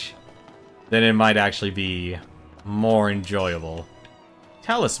finish, then it might actually be more enjoyable.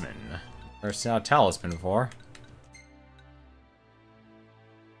 Talisman. Never saw a talisman before.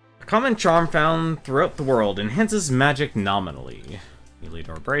 A common charm found throughout the world enhances magic nominally. Elite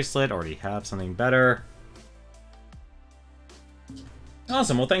or bracelet, already have something better.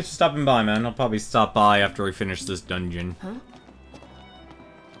 Awesome, well thanks for stopping by, man. I'll probably stop by after we finish this dungeon. Huh?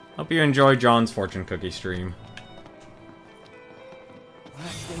 Hope you enjoy John's fortune cookie stream.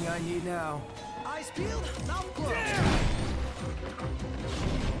 Last thing I need now. Eyes peeled, mouth closed.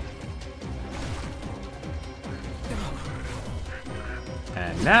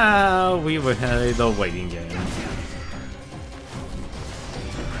 And now we will play the waiting game.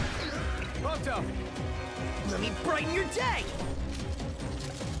 Ponto. Let me brighten your day.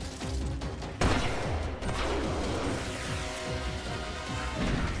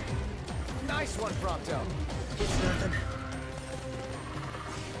 Nice one, Prompto. It's nothing.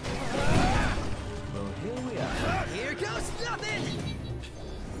 Well, here we are. Here goes nothing.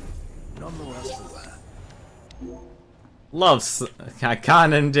 Nonetheless, beware. Loves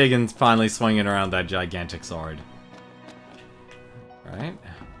Khan and Diggins finally swinging around that gigantic sword. Right?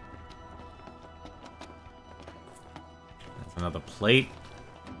 That's another plate.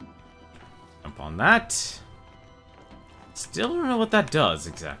 Jump on that. Still don't know what that does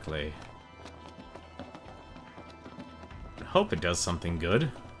exactly. I hope it does something good.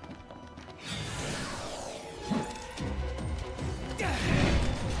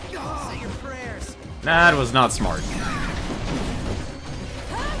 Say your prayers. That was not smart.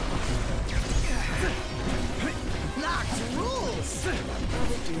 Locked rules.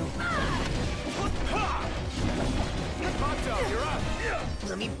 Ponto, you're up.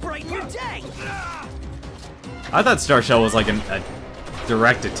 Let me brighten your day. I thought Star Shell was like a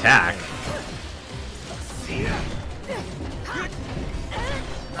direct attack.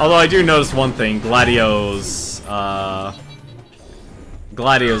 Although I do notice one thing, Gladio's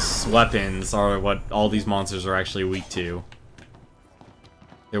weapons are what all these monsters are actually weak to.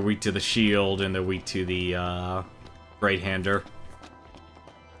 They're weak to the shield and they're weak to the right-hander.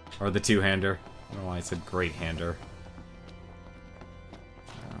 Or the two-hander. I don't know why I said great-hander.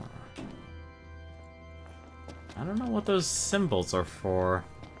 I don't know what those symbols are for.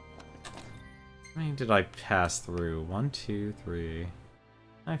 How many did I pass through? 1, 2, 3.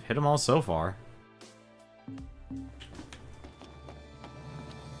 I've hit them all so far.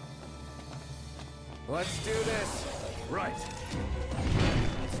 Let's do this. Right.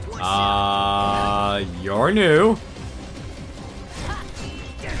 You're new.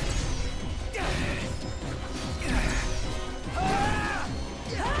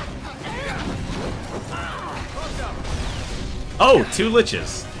 Oh, 2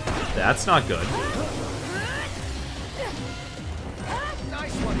 liches. That's not good.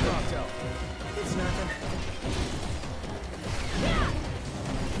 Nice one, Doctor. It's nothing.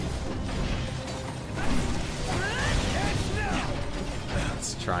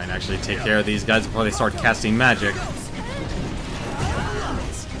 Let's try and actually take care of these guys before they start casting magic.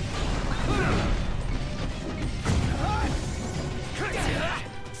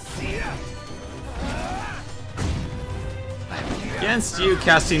 Against you,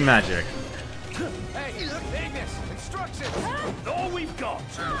 casting magic. Hey, Ignis, instructions. All we've got.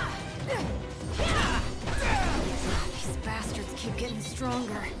 These bastards keep getting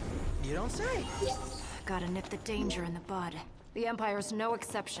stronger. You don't say. Gotta nip the danger in the bud. The Empire's no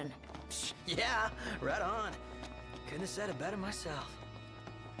exception. Yeah, right on. Couldn't have said it better myself.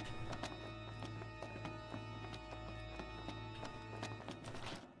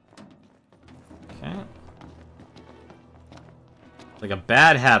 Okay. Like a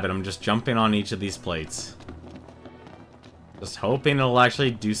bad habit, I'm just jumping on each of these plates. Just hoping it'll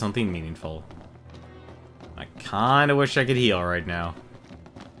actually do something meaningful. I kinda wish I could heal right now.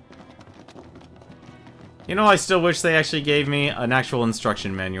 You know, I still wish they actually gave me an actual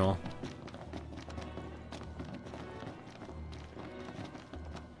instruction manual.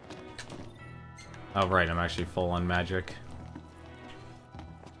 Oh, right, I'm actually full on magic.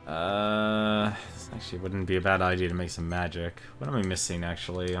 This actually wouldn't be a bad idea to make some magic. What am I missing,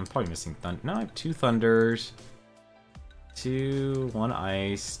 actually? I'm probably missing no, I have 2 thunders. 1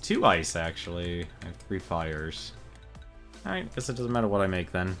 ice. 2 ice, actually. I have 3 fires. Alright, guess it doesn't matter what I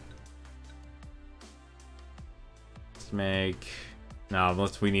make, then. Let's make... No,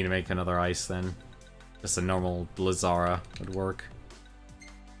 unless we need to make another ice, then. Just a normal Blizzara would work.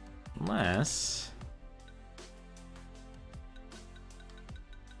 Unless...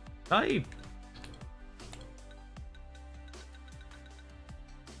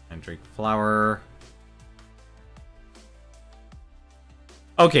 And drink flower.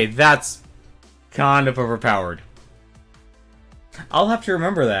 Okay, that's kind of overpowered. I'll have to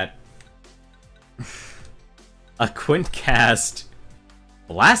remember that. A Quint cast.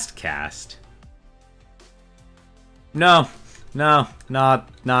 Blast cast? No. No. Not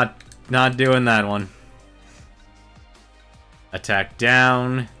doing that one. Attack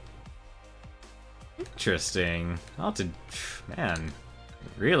down. Interesting. I'll have to... Man.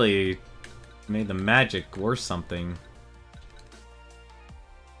 Really made the magic worth something.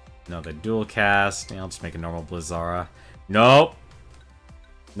 No, the dual cast. I'll just make a normal Blizzara. Nope.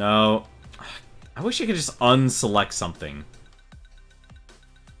 No. I wish I could just unselect something.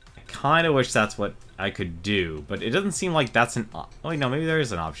 I kind of wish that's what I could do, but it doesn't seem like that's an... Oh, wait, no, maybe there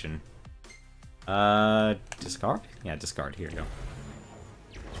is an option. Discard? Yeah, discard. Here you go.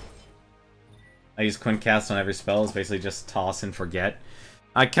 I use Quintcast on every spell. It's basically just toss and forget.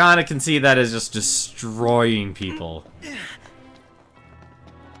 I kind of can see that as just destroying people.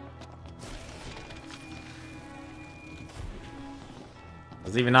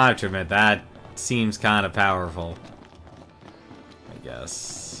 Because even I have to admit, that seems kind of powerful. I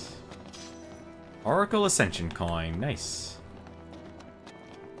guess. Oracle Ascension coin. Nice.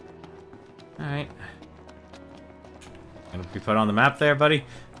 Alright. Gonna be put on the map there, buddy?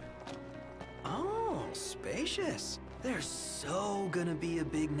 Oh, spacious. There's so gonna be a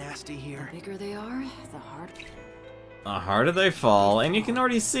big nasty here. The bigger they are, the harder. The harder they fall, and you can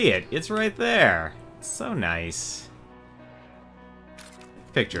already see it. It's right there. It's so nice.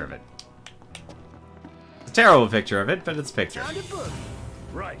 Picture of it. It's a terrible picture of it, but it's a picture. Time to book.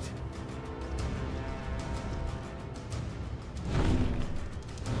 Right.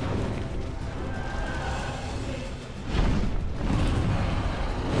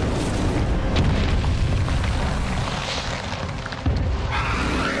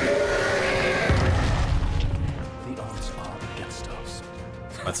 The odds are against us.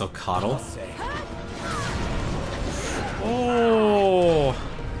 That's so coddle. Oh!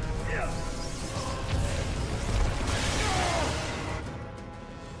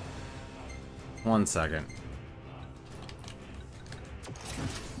 One second.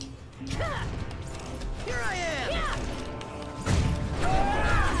 Here I am!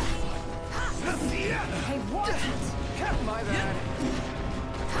 Hey, what? My bad.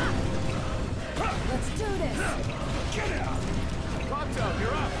 Let's do this! Get out! Prompto,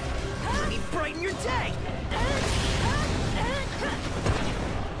 you're up! Let me brighten your day!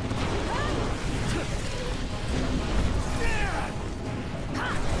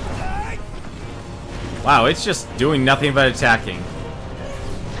 Wow, it's just doing nothing but attacking.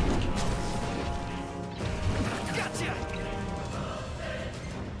 Gotcha!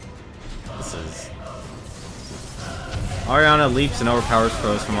 This is... Ariana leaps and overpowers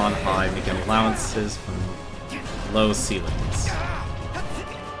foes from on high, making allowances from low ceilings.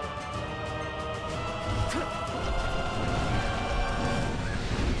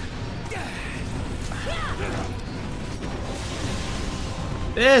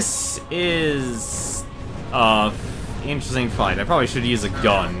 This is... interesting fight. I probably should use a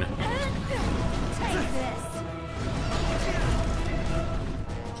gun.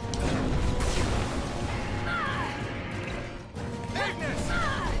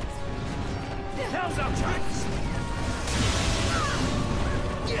 Hell's out, tracks!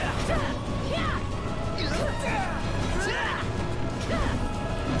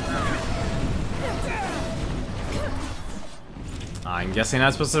 I'm guessing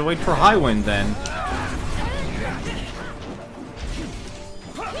I'm supposed to wait for high wind then.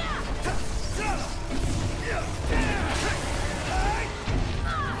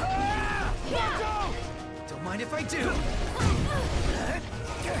 Don't mind if I do.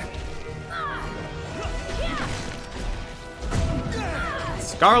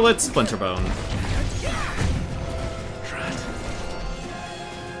 Scarlet Splinterbone.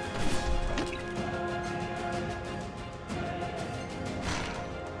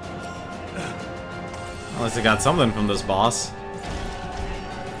 Unless I got something from this boss.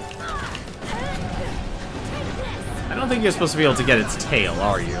 I don't think you're supposed to be able to get its tail,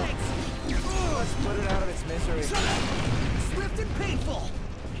 are you? Let's put it out of its misery. Swift and painful.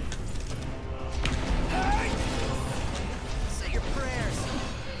 Say your prayers.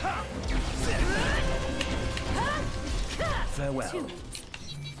 Farewell.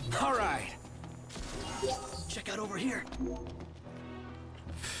 All right. Check out over here.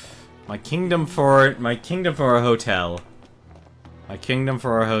 My kingdom for a hotel. My kingdom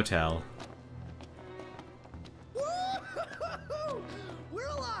for a hotel. We're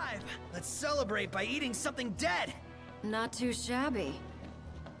alive. Let's celebrate by eating something dead. Not too shabby.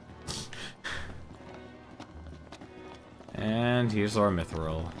 And here's our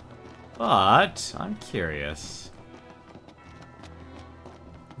mithril. But I'm curious.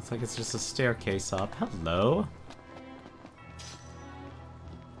 Looks like it's just a staircase up. Hello.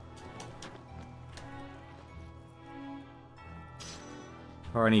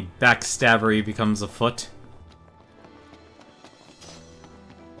 Or any backstabbery becomes afoot.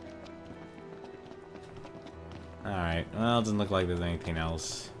 Alright, well, it doesn't look like there's anything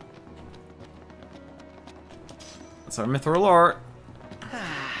else. That's our mithril ore.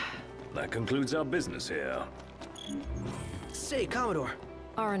 That concludes our business here. Say, Commodore,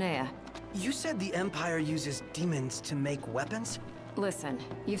 Aranea, you said the Empire uses demons to make weapons? listen,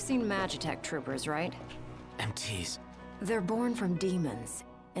 you've seen Magitech troopers, right? MTs. They're born from demons,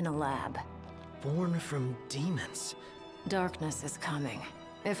 in a lab. Born from demons. Darkness is coming.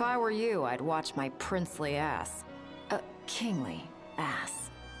 If I were you, I'd watch my princely ass. Kingly ass.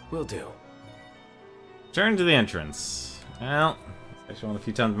 Will do. Turn to the entrance. Well, it's actually one of the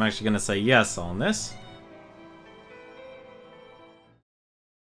few times I'm actually going to say yes on this.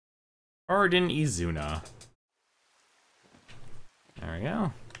 Arden Izuna. There we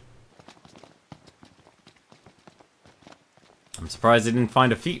go. I'm surprised I didn't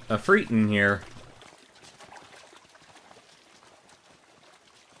find a Freet in here.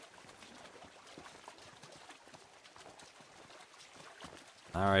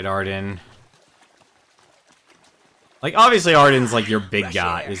 Alright, Arden. Like, obviously Arden's like your big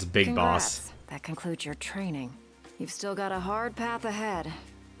guy, is big Congrats. boss. That concludes your training. You've still got a hard path ahead.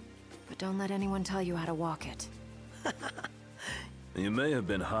 But don't let anyone tell you how to walk it. You may have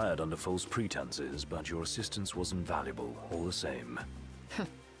been hired under false pretenses, but your assistance was invaluable, all the same.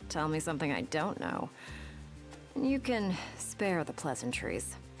 Tell me something I don't know. You can spare the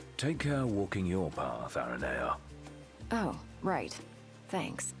pleasantries. Take care walking your path, Aranea. Oh, right.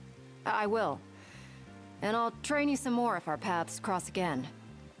 Thanks. I will. And I'll train you some more if our paths cross again.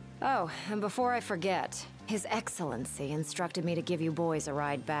 Oh, and before I forget, His Excellency instructed me to give you boys a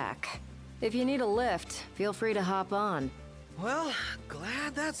ride back. If you need a lift, feel free to hop on. Well,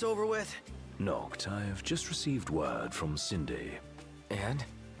 glad that's over with. Noct, I have just received word from Cindy. And?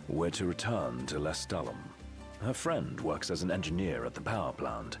 We're to return to Lestalem. Her friend works as an engineer at the power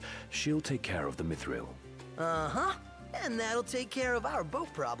plant. She'll take care of the mithril. Uh-huh. And that'll take care of our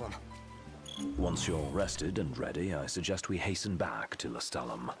boat problem. Once you're rested and ready, I suggest we hasten back to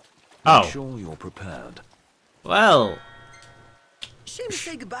Lestalem. Oh. Make sure you're prepared. Well... Shame to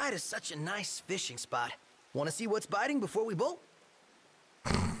say goodbye to such a nice fishing spot. Want to see what's biting before we bolt?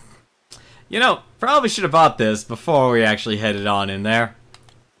 You know, probably should have bought this before we actually headed on in there.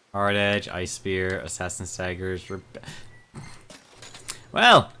 Hard Edge, Ice Spear, Assassin Staggers...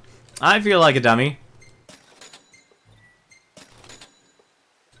 Well, I feel like a dummy.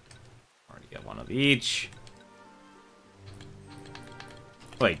 Already got one of each.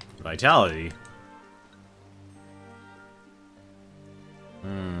 Wait, Vitality?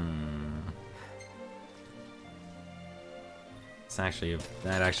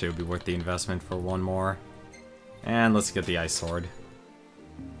 That actually would be worth the investment for one more. And let's get the Ice Sword.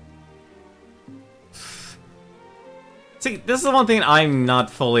 See, this is the one thing I'm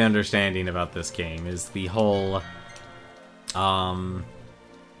not fully understanding about this game, is the whole... the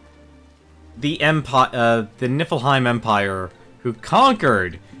Niflheim Empire, who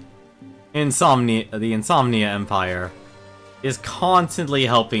conquered the Insomnia Empire, is constantly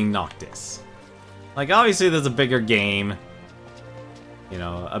helping Noctis. Like, obviously there's a bigger game, you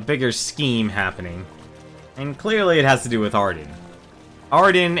know, a bigger scheme happening. And clearly it has to do with Arden.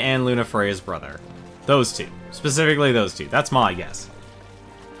 Arden and Luna Freya's brother. Those two. Specifically those two. That's my guess.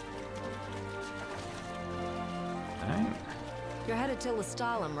 Alright. You're headed to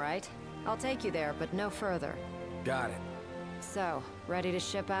Lestalem, right? I'll take you there, but no further. Got it. So, ready to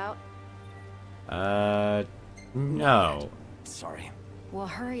ship out? No. Sorry. Well,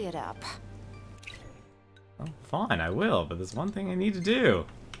 hurry it up. Oh, fine, I will, but there's one thing I need to do.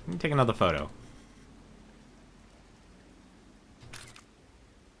 Let me take another photo.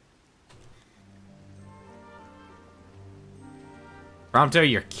 Prompto,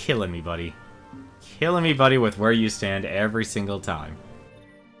 you're killing me, buddy. Killing me, buddy, with where you stand every single time.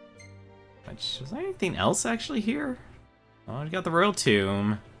 Was there anything else actually here? Oh, you got the Royal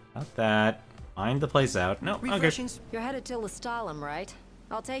Tomb. Got that. Find the place out. No, okay. You're headed to Lestalem, right?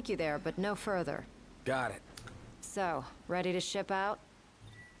 I'll take you there, but no further. Got it. So, ready to ship out?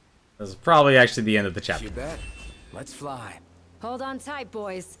 This is probably actually the end of the chapter. You bet. Let's fly. Hold on tight,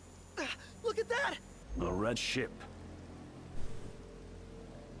 boys. Look at that! A red ship.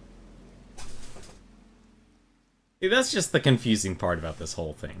 See, that's just the confusing part about this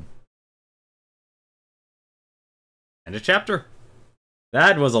whole thing. End of chapter.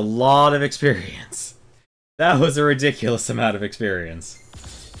 That was a lot of experience. That was a ridiculous amount of experience.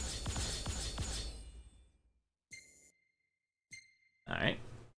 Alright.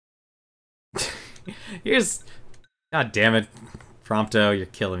 Here's... God damn it. Prompto, you're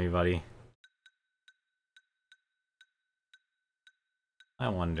killing me, buddy. I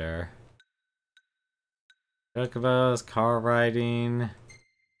wonder... Chocobos, car riding...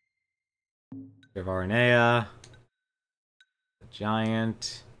 Varnea... The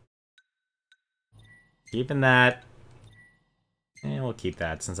giant... Keeping that. And we'll keep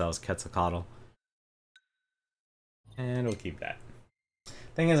that since that was Quetzalcoatl. And we'll keep that.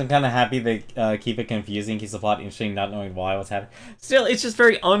 Thing is, I'm kind of happy they keep it confusing, keeps the plot interesting, not knowing why, what's happening. Still, it's just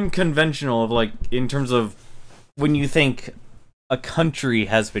very unconventional of, like, in terms of when you think a country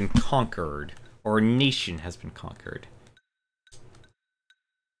has been conquered, or a nation has been conquered.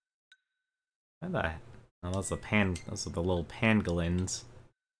 What the? Oh, those are the little pangolins.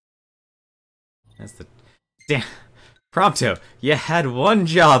 That's the... Damn. Prompto, you had one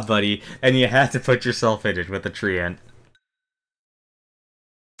job, buddy, and you had to put yourself in it with the treant.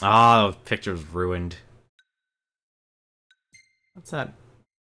 Ah, oh, the picture's ruined. What's that?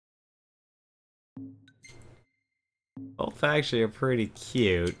 Both actually are pretty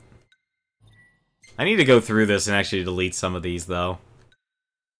cute. I need to go through this and actually delete some of these, though.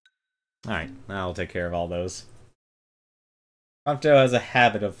 Alright, I'll take care of all those. Prompto has a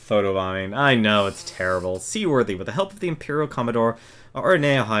habit of photobombing. I know, it's terrible. Seaworthy, with the help of the Imperial Commodore,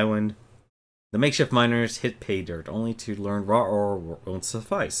 Arnea Highwind, the makeshift miners hit pay dirt, only to learn raw ore won't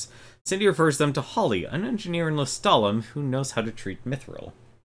suffice. Cindy refers them to Holly, an engineer in Lestalem who knows how to treat mithril.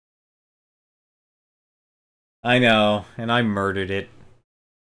 I know, and I murdered it.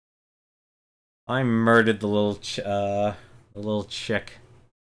 I murdered the little chick.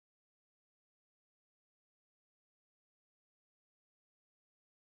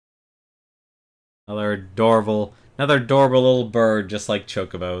 Another adorable little bird, just like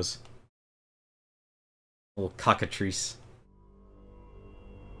Chocobos. Little cockatrice.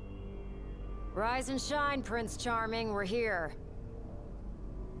 Rise and shine, Prince Charming. We're here.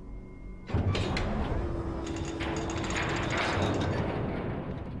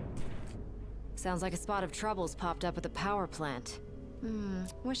 Sounds like a spot of trouble's popped up at the power plant.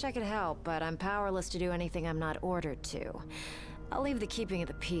 Wish I could help, but I'm powerless to do anything I'm not ordered to. I'll leave the keeping of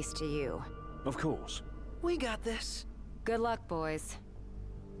the peace to you. Of course. We got this. Good luck, boys.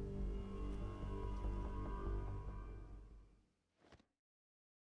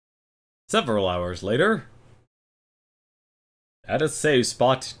 Several hours later, at a save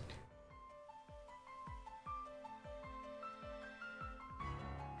spot.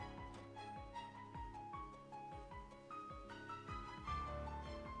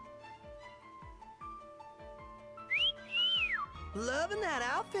 Loving that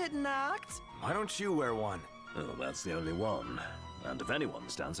outfit, Noct. Why don't you wear one? Well, that's the only one. And if anyone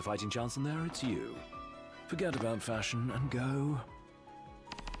stands a fighting chance in there, it's you. Forget about fashion and go.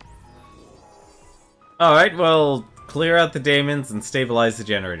 Alright, well, clear out the daemons and stabilize the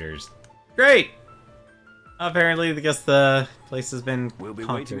generators. Great! Apparently, I guess the place has been We'll be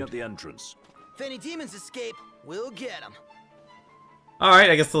conquered. waiting at the entrance. If any demons escape, we'll get them. Alright,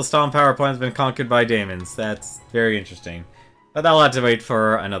 I guess the Stomp power plant's been conquered by daemons. That's very interesting. But that'll have to wait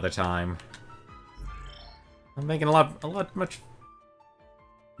for another time. I'm making much...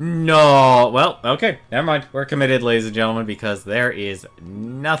 No! Well, okay, never mind. We're committed, ladies and gentlemen, because there is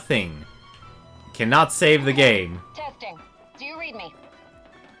nothing. Cannot save the game. Testing. Do you read me?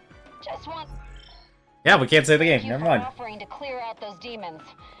 Just want... Yeah, we can't save the game. Thank you Never for mind. offering to clear out those demons.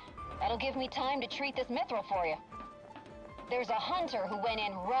 That'll give me time to treat this mithril for you. There's a hunter who went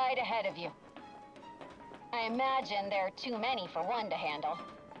in right ahead of you. I imagine there are too many for one to handle.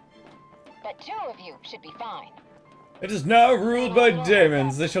 But 2 of you should be fine. It is now ruled by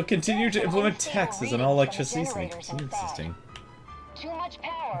daemons. They shall continue to implement taxes on all electricity and continue existing. Too much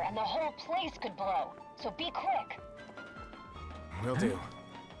power and the whole place could blow. So be quick. Will do.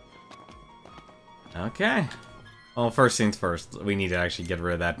 Okay. Well, first things first. We need to actually get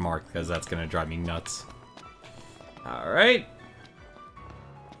rid of that mark, because that's going to drive me nuts. Alright.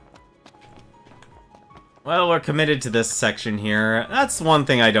 Well, we're committed to this section here. That's one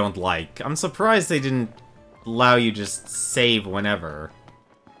thing I don't like. I'm surprised they didn't allow you just save whenever.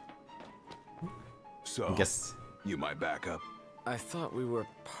 So, I guess... you my backup. I thought we were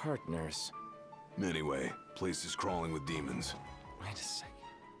partners. Anyway, place is crawling with demons. Wait a sec.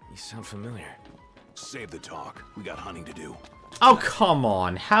 You sound familiar. Save the talk. We got hunting to do. Oh, come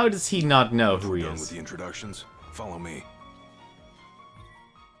on. How does he not know who he Done with is? the introductions. Follow me.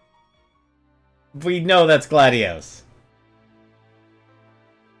 We know that's Gladios.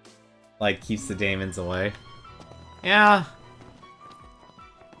 Like, keeps the daemons away. Yeah.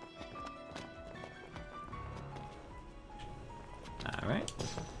 Alright.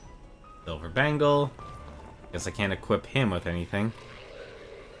 Silver bangle. Guess I can't equip him with anything.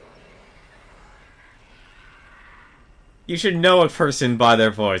 You should know a person by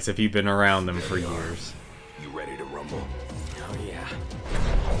their voice if you've been around them for years. You ready to rumble? Oh yeah.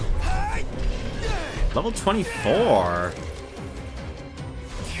 Level 24.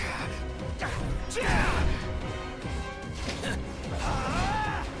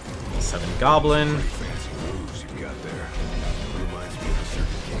 Seven goblin. Fancy moves you got there. Reminds me of a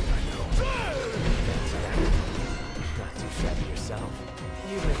certain king I know. Not too shabby yourself.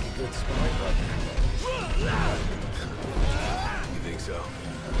 You make a good sparring partner. You think so?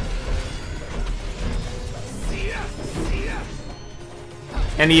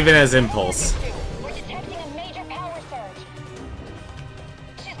 And even as impulse. We're detecting a major power surge.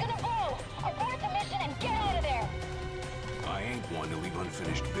 She's gonna blow. Abort the mission and get out of there. I ain't one to leave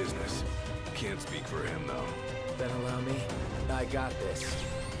unfinished business. Can't speak for him, though. Then allow me. I got this.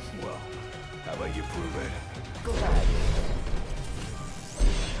 Well, how about you prove it? Glad.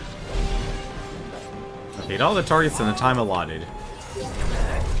 Defeat all the targets in the time allotted.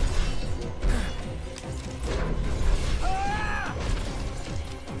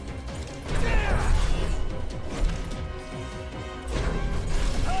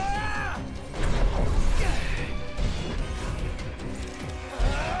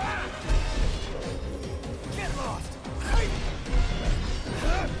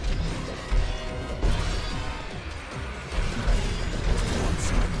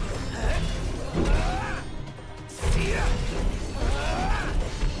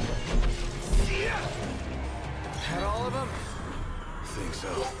 Had all of them? Think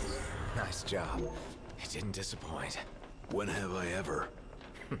so. Nice job. It didn't disappoint. When have I ever?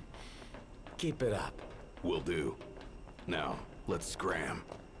 Keep it up. Will do. Now, let's scram.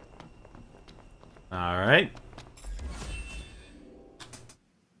 Alright.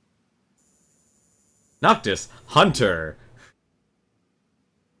 Noctis, Hunter.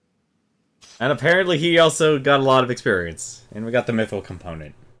 And apparently he also got a lot of experience. And we got the mythical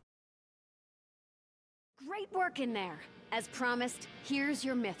component. work in there. As promised, here's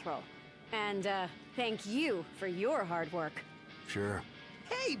your mithril. And, thank you for your hard work. Sure.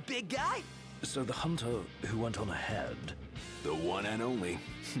 Hey, big guy! So the hunter who went on ahead... The one and only.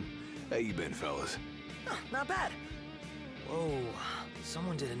 How you been, fellas? Oh, not bad. Whoa,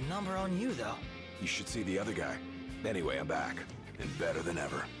 someone did a number on you, though. You should see the other guy. Anyway, I'm back. And better than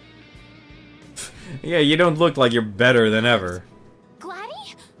ever. Yeah, you don't look like you're better than ever.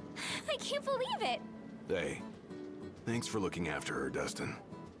 Gladdy? I can't believe it. Hey, thanks for looking after her, Dustin.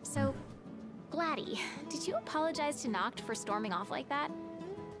 So, Gladdy, did you apologize to Noct for storming off like that?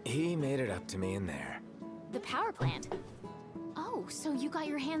 He made it up to me in there. The power plant? Oh, so you got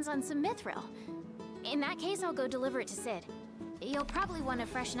your hands on some mithril. In that case, I'll go deliver it to Sid. You'll probably want to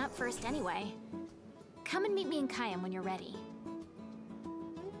freshen up first anyway. Come and meet me in Kayam when you're ready.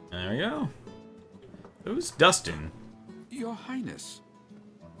 There we go. Who's Dustin? Your Highness.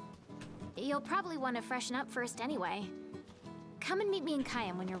 You'll probably want to freshen up first anyway. Come and meet me in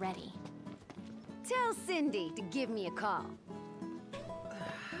Kayam when you're ready. Tell Cindy to give me a call.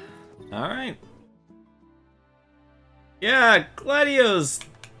 Alright. Yeah, Gladio's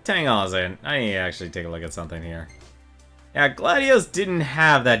Tangazin. I need to actually take a look at something here. Yeah, Gladio's didn't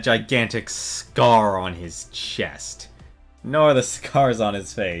have that gigantic scar on his chest. Nor the scars on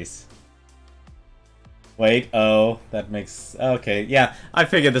his face. Wait, oh, that makes... Okay, yeah, I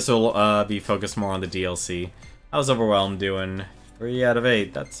figured this will be focused more on the DLC. I was overwhelmed doing 3 out of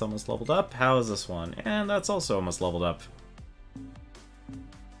 8. That's almost leveled up. How is this one? And that's also almost leveled up.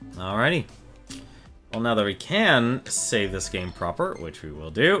 Alrighty. Well, now that we can save this game proper, which we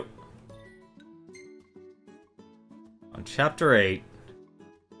will do. On Chapter 8.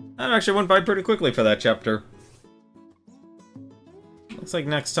 That actually went by pretty quickly for that chapter. Looks like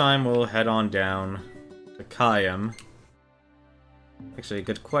next time we'll head on down to Kayam. Actually, a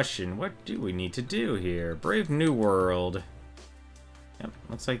good question. What do we need to do here? Brave New World. Yep,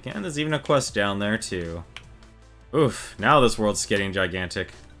 looks like... And there's even a quest down there, too. Oof, now this world's getting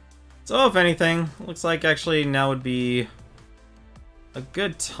gigantic. So, if anything, looks like actually now would be a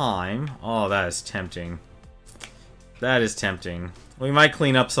good time. Oh, that is tempting. That is tempting. We might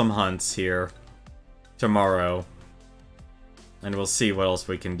clean up some hunts here tomorrow. And we'll see what else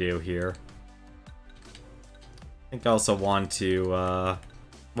we can do here. I think I also want to,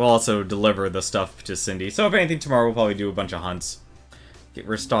 we'll also deliver the stuff to Cindy. So if anything, tomorrow we'll probably do a bunch of hunts.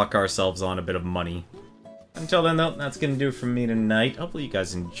 Restock ourselves on a bit of money. Until then, though, that's going to do it from me tonight. Hopefully you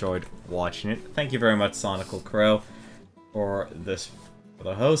guys enjoyed watching it. Thank you very much, Sonical Crow, for the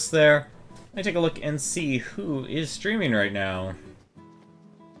host there. Let me take a look and see who is streaming right now.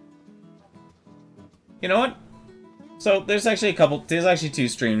 You know what? So, there's actually there's actually 2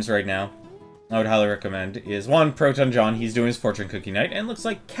 streams right now I would highly recommend. Is one, Proton John, he's doing his Fortune Cookie Night, and looks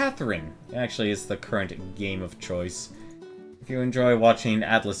like Catherine actually is the current game of choice. If you enjoy watching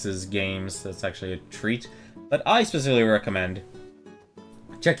Atlas's games, that's actually a treat. But I specifically recommend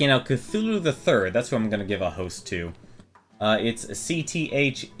checking out Cthulhu the Third. That's who I'm going to give a host to. It's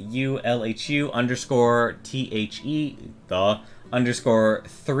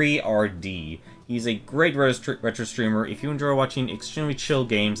CTHULHU_THE_3RD. He's a great retro streamer. If you enjoy watching extremely chill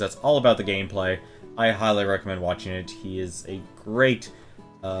games, that's all about the gameplay. I highly recommend watching it. He is a great,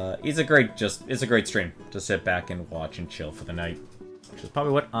 it's a great stream to sit back and watch and chill for the night, which is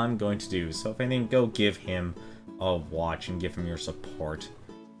probably what I'm going to do. So if anything, go give him a watch and give him your support.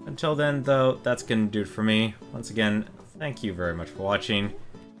 Until then, though, that's gonna do it for me. Once again, thank you very much for watching.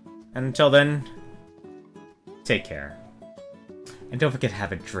 And until then, take care. And don't forget to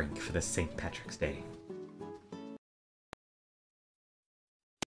have a drink for this St. Patrick's Day.